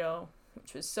Alfredo,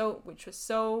 which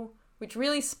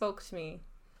really spoke to me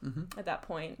at that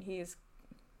point.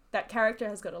 That character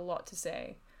has got a lot to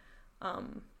say.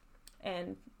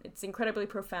 And it's incredibly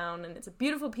profound, and it's a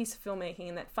beautiful piece of filmmaking.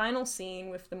 And that final scene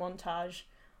with the montage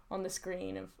on the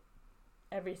screen of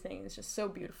everything is just so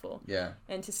beautiful. Yeah.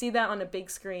 And to see that on a big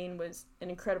screen was an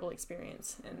incredible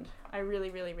experience, and I really,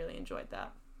 really, really enjoyed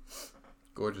that.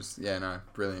 Gorgeous. Yeah, no,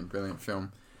 brilliant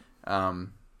film. Oh,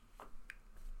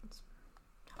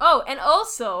 and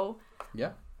also...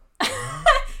 Yeah?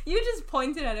 You just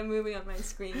pointed at a movie on my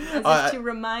screen as if to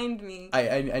remind me.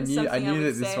 I knew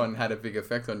that this one had a big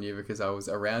effect on you because I was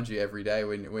around you every day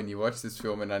when you watched this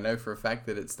film, and I know for a fact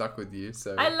that it stuck with you.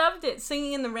 So I loved it.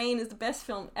 Singing in the Rain is the best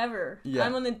film ever. Yeah. I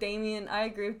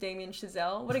agree with Damien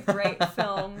Chazelle. What a great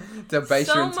film. To base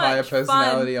your entire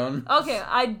personality on. Okay,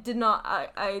 I did not.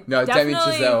 I no, Damien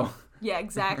Chazelle. Yeah,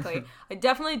 exactly. I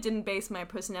definitely didn't base my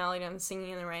personality on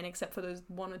Singing in the Rain, except for those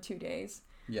 1 or 2 days.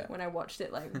 Yeah. When I watched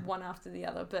it like one after the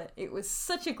other. But it was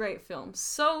such a great film.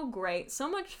 So great. So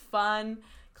much fun.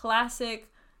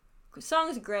 Classic.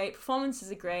 Songs are great.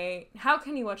 Performances are great. How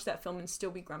can you watch that film and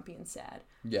still be grumpy and sad?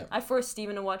 Yeah. I forced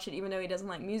Steven to watch it even though he doesn't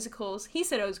like musicals. He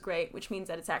said it was great, which means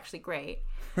that it's actually great.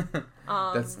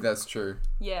 That's true.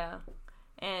 Yeah.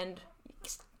 And...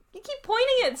 You keep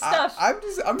pointing at stuff. I'm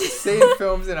just seeing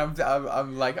films and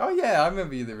I'm like, oh yeah, I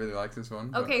remember you that really liked this one.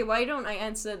 But... Okay, why don't I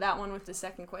answer that one with the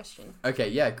second question? Okay,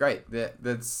 yeah, great.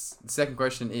 That's the second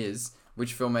question is,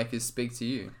 which filmmakers speak to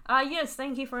you? Yes,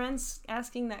 thank you for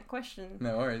asking that question.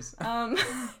 No worries.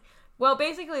 Well,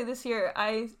 basically this year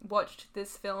I watched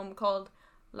this film called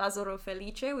Lazzaro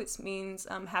Felice, which means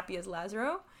happy as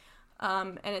Lazzaro,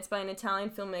 and it's by an Italian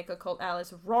filmmaker called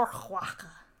Alice Rohrwacher.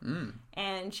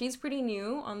 And she's pretty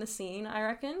new on the scene, I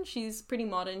reckon. She's pretty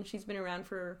modern. She's been around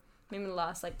for maybe the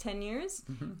last 10 years.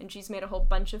 And she's made a whole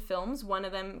bunch of films. One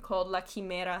of them called La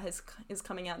Chimera is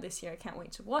coming out this year. I can't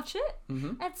wait to watch it.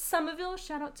 At Somerville.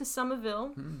 Shout out to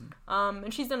Somerville.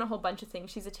 And she's done a whole bunch of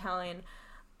things. She's Italian.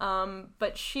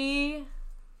 But she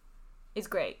is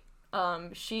great.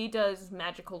 She does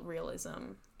magical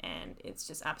realism. And it's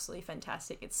just absolutely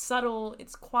fantastic. It's subtle,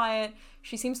 it's quiet.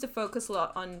 She seems to focus a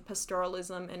lot on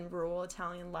pastoralism and rural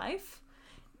Italian life.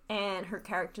 and her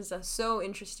characters are so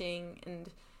interesting, and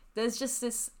there's just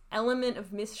this element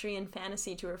of mystery and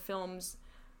fantasy to her films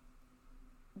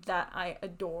that I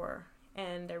adore,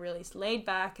 and they're really laid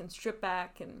back and stripped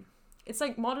back, and it's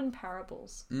like modern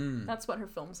parables. That's what her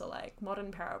films are like,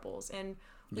 modern parables. And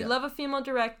we love a female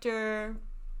director.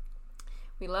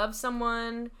 We love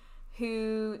someone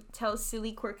who tells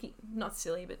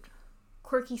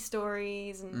quirky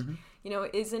stories, and you know,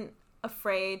 isn't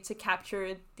afraid to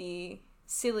capture the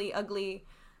silly, ugly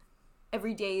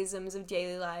everydayisms of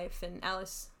daily life. And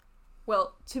Alice,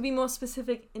 well, to be more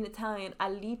specific in Italian,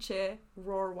 Alice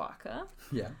Rohrwacher,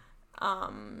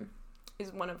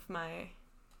 is one of my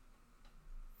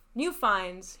new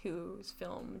finds whose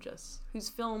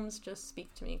films just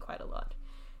speak to me quite a lot.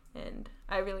 And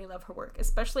I really love her work,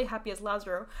 especially Happy as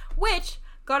Lazaro, which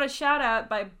got a shout out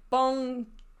by Bong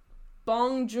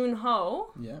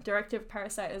Joon-ho, director of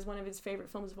Parasite, as one of his favorite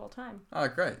films of all time. Oh,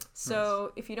 great. So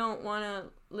nice. If you don't want to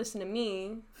listen to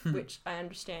me, which I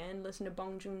understand, listen to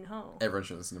Bong Joon-ho. Everyone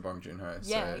should listen to Bong Joon-ho.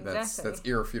 Yeah, so exactly. That's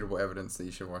irrefutable evidence that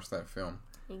you should watch that film.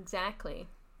 Exactly.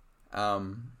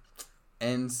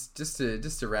 And just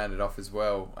to round it off as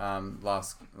well,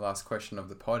 last question of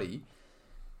the potty.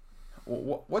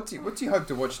 What do you hope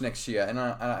to watch next year? And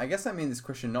I guess I mean this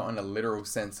question not in a literal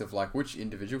sense of like which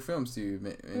individual films do you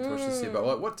mean to watch this year, but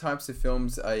like what types of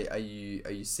films are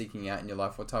you seeking out in your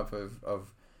life? What type of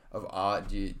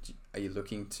art are you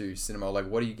looking to cinema? Like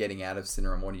what are you getting out of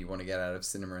cinema, and what do you want to get out of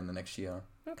cinema in the next year?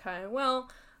 Okay, well,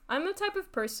 I'm the type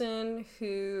of person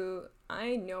who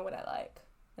I know what I like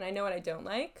and I know what I don't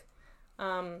like.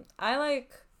 I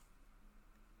like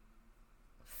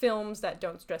films that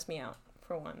don't stress me out,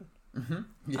 for one.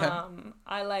 Yeah.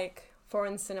 I like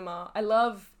foreign cinema. I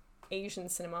love Asian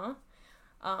cinema.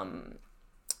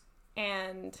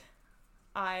 And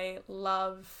I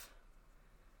love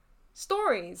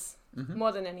stories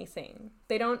more than anything.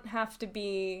 They don't have to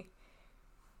be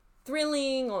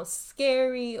thrilling or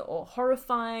scary or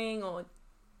horrifying or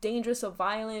dangerous or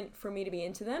violent for me to be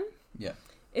into them. Yeah.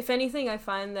 If anything, I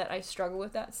find that I struggle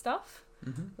with that stuff.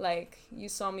 Like, you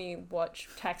saw me watch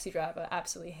Taxi Driver,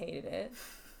 absolutely hated it.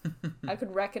 I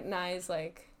could recognize,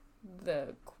 like,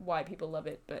 why people love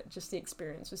it, but just the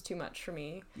experience was too much for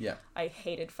me. Yeah. I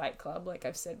hated Fight Club, like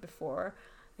I've said before.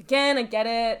 Again, I get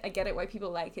it why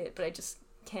people like it, but I just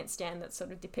can't stand that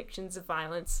sort of depictions of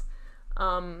violence.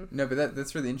 No, but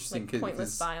that's really interesting, like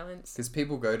pointless violence. Because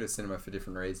people go to cinema for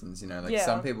different reasons, you know. Like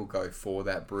some people go for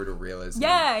that brutal realism.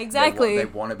 Yeah, exactly. They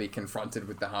want to be confronted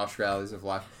with the harsh realities of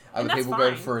life. Other people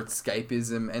go for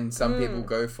escapism, and some people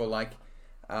go for like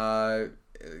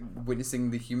witnessing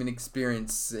the human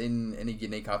experience in a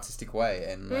unique artistic way,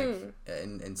 and like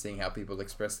and seeing how people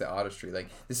express their artistry. Like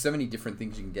there's so many different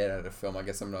things you can get out of film. I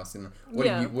guess I'm asking, what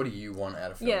do you want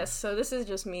out of film? Yes, so this is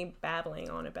just me babbling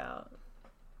on about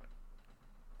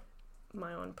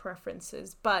my own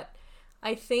preferences, but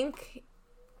I think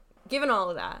given all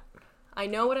of that, I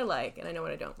know what I like and I know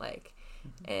what I don't like.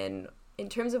 And in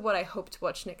terms of what I hope to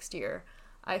watch next year,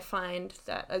 I find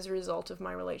that as a result of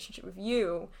my relationship with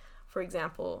you, for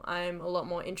example, I'm a lot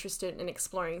more interested in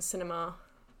exploring cinema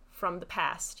from the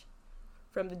past,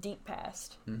 from the deep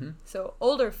past. So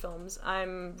older films,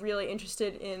 I'm really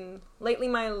interested in. Lately,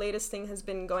 my latest thing has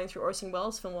been going through Orson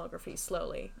Welles' filmography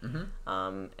slowly,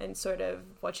 and sort of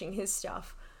watching his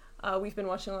stuff. We've been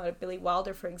watching a lot of Billy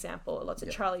Wilder, for example, lots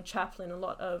of Charlie Chaplin, a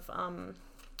lot of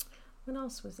what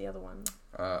else was the other one?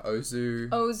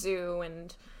 Ozu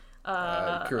and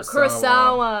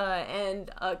Kurosawa,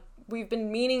 and we've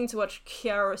been meaning to watch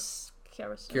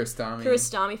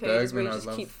Kiarostami Pages,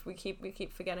 we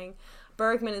keep forgetting.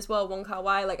 Bergman as well, Wong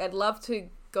Kar-wai. Like, I'd love to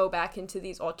go back into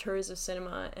these auteurs of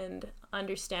cinema and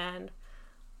understand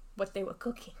what they were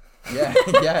cooking. Yeah.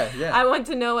 I want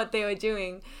to know what they were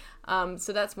doing.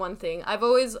 So that's one thing. I've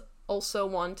always also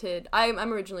wanted.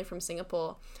 I'm originally from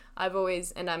Singapore.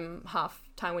 And I'm half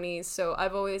Taiwanese, so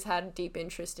I've always had a deep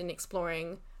interest in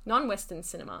exploring non-Western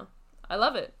cinema. I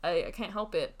love it. I can't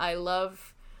help it. I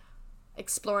love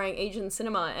exploring Asian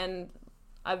cinema, and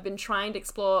I've been trying to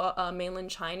explore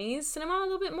mainland Chinese cinema a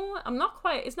little bit more.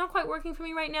 It's not quite working for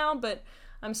me right now, but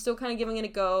I'm still kind of giving it a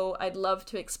go. I'd love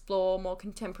to explore more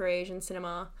contemporary Asian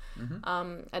cinema.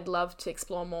 I'd love to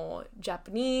explore more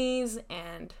Japanese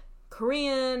and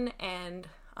Korean and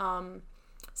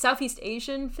Southeast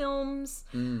Asian films.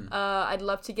 I'd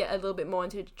love to get a little bit more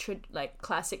into like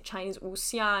classic Chinese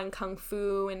wuxia and kung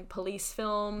fu and police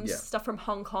films, stuff from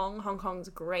Hong Kong. Hong Kong's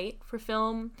great for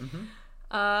film. And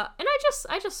I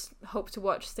just hope to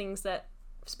watch things that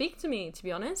speak to me, to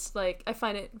be honest. Like, I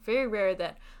find it very rare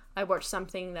that I watch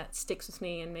something that sticks with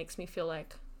me and makes me feel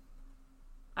like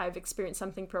I've experienced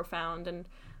something profound and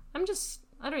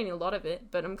I don't need a lot of it,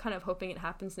 but I'm kind of hoping it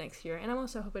happens next year. And I'm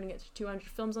also hoping to get to 200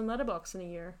 films on Letterboxd in a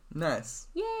year. Nice.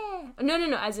 Yeah.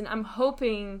 No. As in, I'm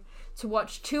hoping to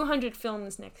watch 200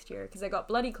 films next year, because I got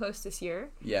bloody close this year.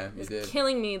 Yeah, you did. It's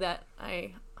killing me that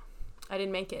I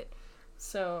didn't make it.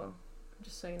 So,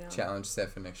 just so you know. Challenge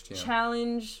set for next year.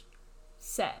 Challenge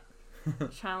set.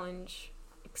 Challenge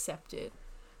accepted.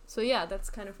 So yeah, that's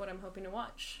kind of what I'm hoping to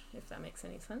watch, if that makes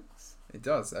any sense. It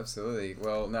does, absolutely.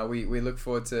 Well, now we look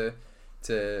forward to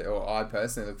or I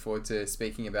personally look forward to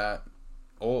speaking about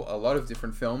a lot of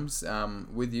different films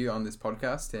with you on this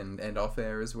podcast and off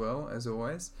air as well, as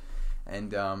always,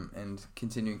 and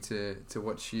continuing to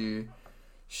watch you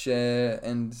share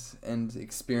and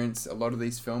experience a lot of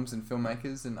these films and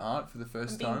filmmakers and art for the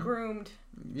first time. Being groomed.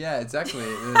 Yeah, exactly.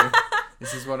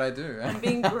 This is what I do. I'm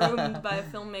being groomed by a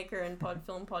filmmaker and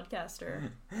film podcaster.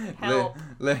 Help.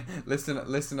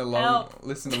 Listen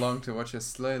along to watch her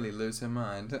slowly lose her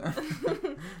mind.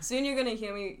 Soon you're gonna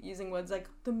hear me using words like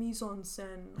the mise en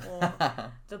scène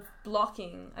or the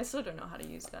blocking. I still don't know how to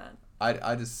use that.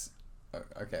 I just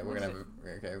okay. We're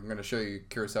gonna show you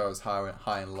Kurosawa's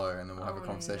high and low, and then we'll have a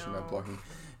conversation about blocking.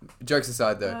 Jokes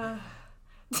aside, though.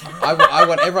 I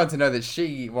want everyone to know that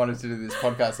she wanted to do this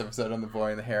podcast episode on The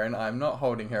Boy and the Heron. I'm not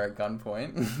holding her at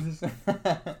gunpoint.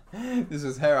 This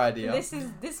was her idea.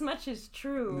 This much is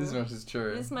true. This much is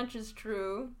true. This much is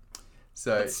true.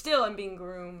 So, but still, I'm being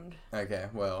groomed. Okay,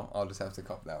 well, I'll just have to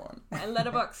cop that one. And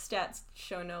Letterboxd stats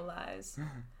show no lies.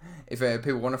 If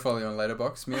people want to follow you on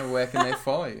Letterboxd, Mia, where can they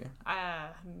follow you?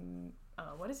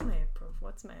 What is my proof?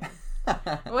 What's my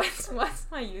what's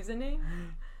my username?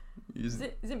 Is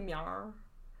it Miar?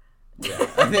 Yeah,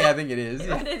 I think it is.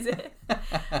 What is it?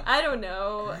 I don't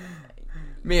know.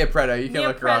 Mia Preto, you can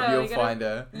look her up, you'll find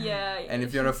her. Yeah. And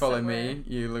if you want to follow me,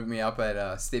 you look me up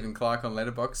at Stephen Clark on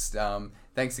Letterboxd.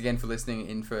 Thanks again for listening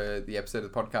in for the episode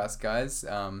of the podcast, guys.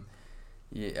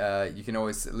 You can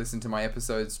always listen to my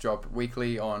episodes drop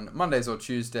weekly on Mondays or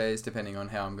Tuesdays, depending on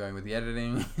how I'm going with the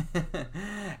editing.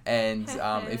 And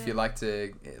if you'd like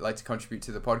to contribute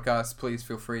to the podcast, please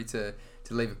feel free to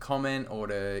leave a comment or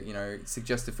to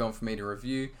suggest a film for me to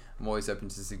review. I'm always open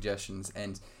to suggestions.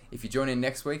 And if you join in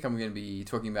next week, I'm going to be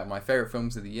talking about my favorite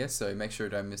films of the year, so make sure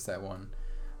you don't miss that one.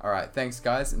 All right, thanks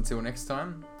guys. Until next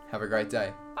time, have a great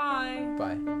day. Bye.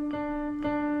 Bye.